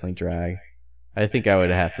did definitely drag. I think I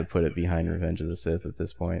would have to put it behind Revenge of the Sith at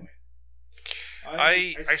this point.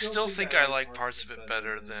 I still think I like parts of it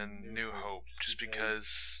better than New Hope, just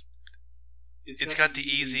because it's got the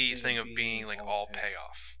easy thing of being like all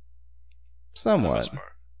payoff. Somewhat.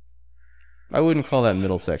 I wouldn't call that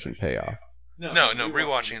middle section payoff. No,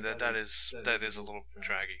 rewatching that is a little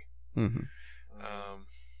draggy. Mm-hmm.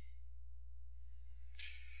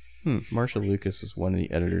 Marshall Lucas was one of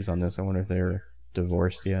the editors on this. I wonder if they're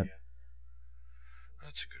divorced yet.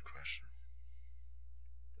 That's a good question.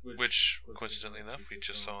 Which, coincidentally enough, we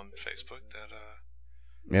just saw on Facebook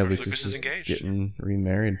that Lucas is engaged. Getting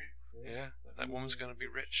remarried. Yeah, that woman's gonna be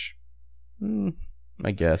rich.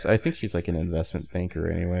 I guess. I think she's like an investment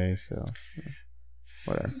banker anyway, so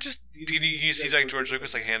whatever. Just do you see like George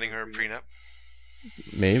Lucas like handing her a prenup?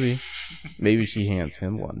 Maybe she hands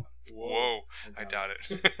him one. Whoa, I doubt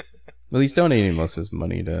it. Well, he's donating most of his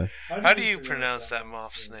money to... How do you pronounce that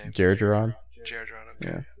moth's name? Jerjeron. Jerjeron,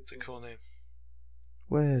 okay. Yeah. It's a cool name.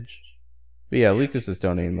 Wedge. But yeah, Lucas is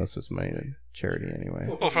donating most of his money to charity anyway.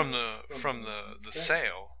 Well, from the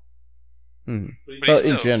sale. But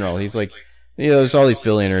in general, he's like... You know, there's all these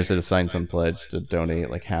billionaires that have signed some pledge to donate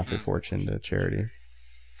like half their fortune to charity.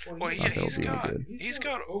 Well, he's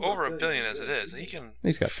got over $1 billion as it is.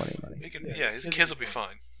 He's got plenty of money. His kids will be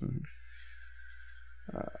fine.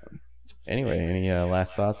 Anyway, any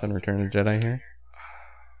last thoughts on Return of the Jedi here?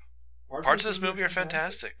 Parts of this movie are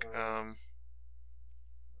fantastic. I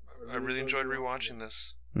really enjoyed rewatching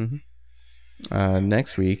this. Mm-hmm.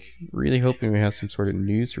 Next week, really hoping we have some sort of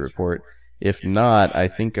news to report. If not, I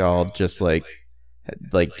think I'll just like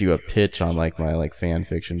do a pitch on like my like fan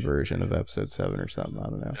fiction version of episode 7 or something. I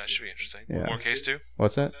don't know. That should be interesting. Yeah. More Case 2?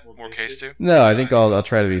 What's that? More Case 2? No, I think I'll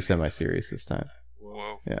try to be semi-serious this time.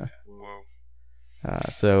 Whoa. Yeah. Whoa.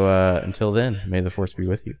 So until then, may the Force be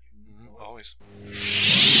with you.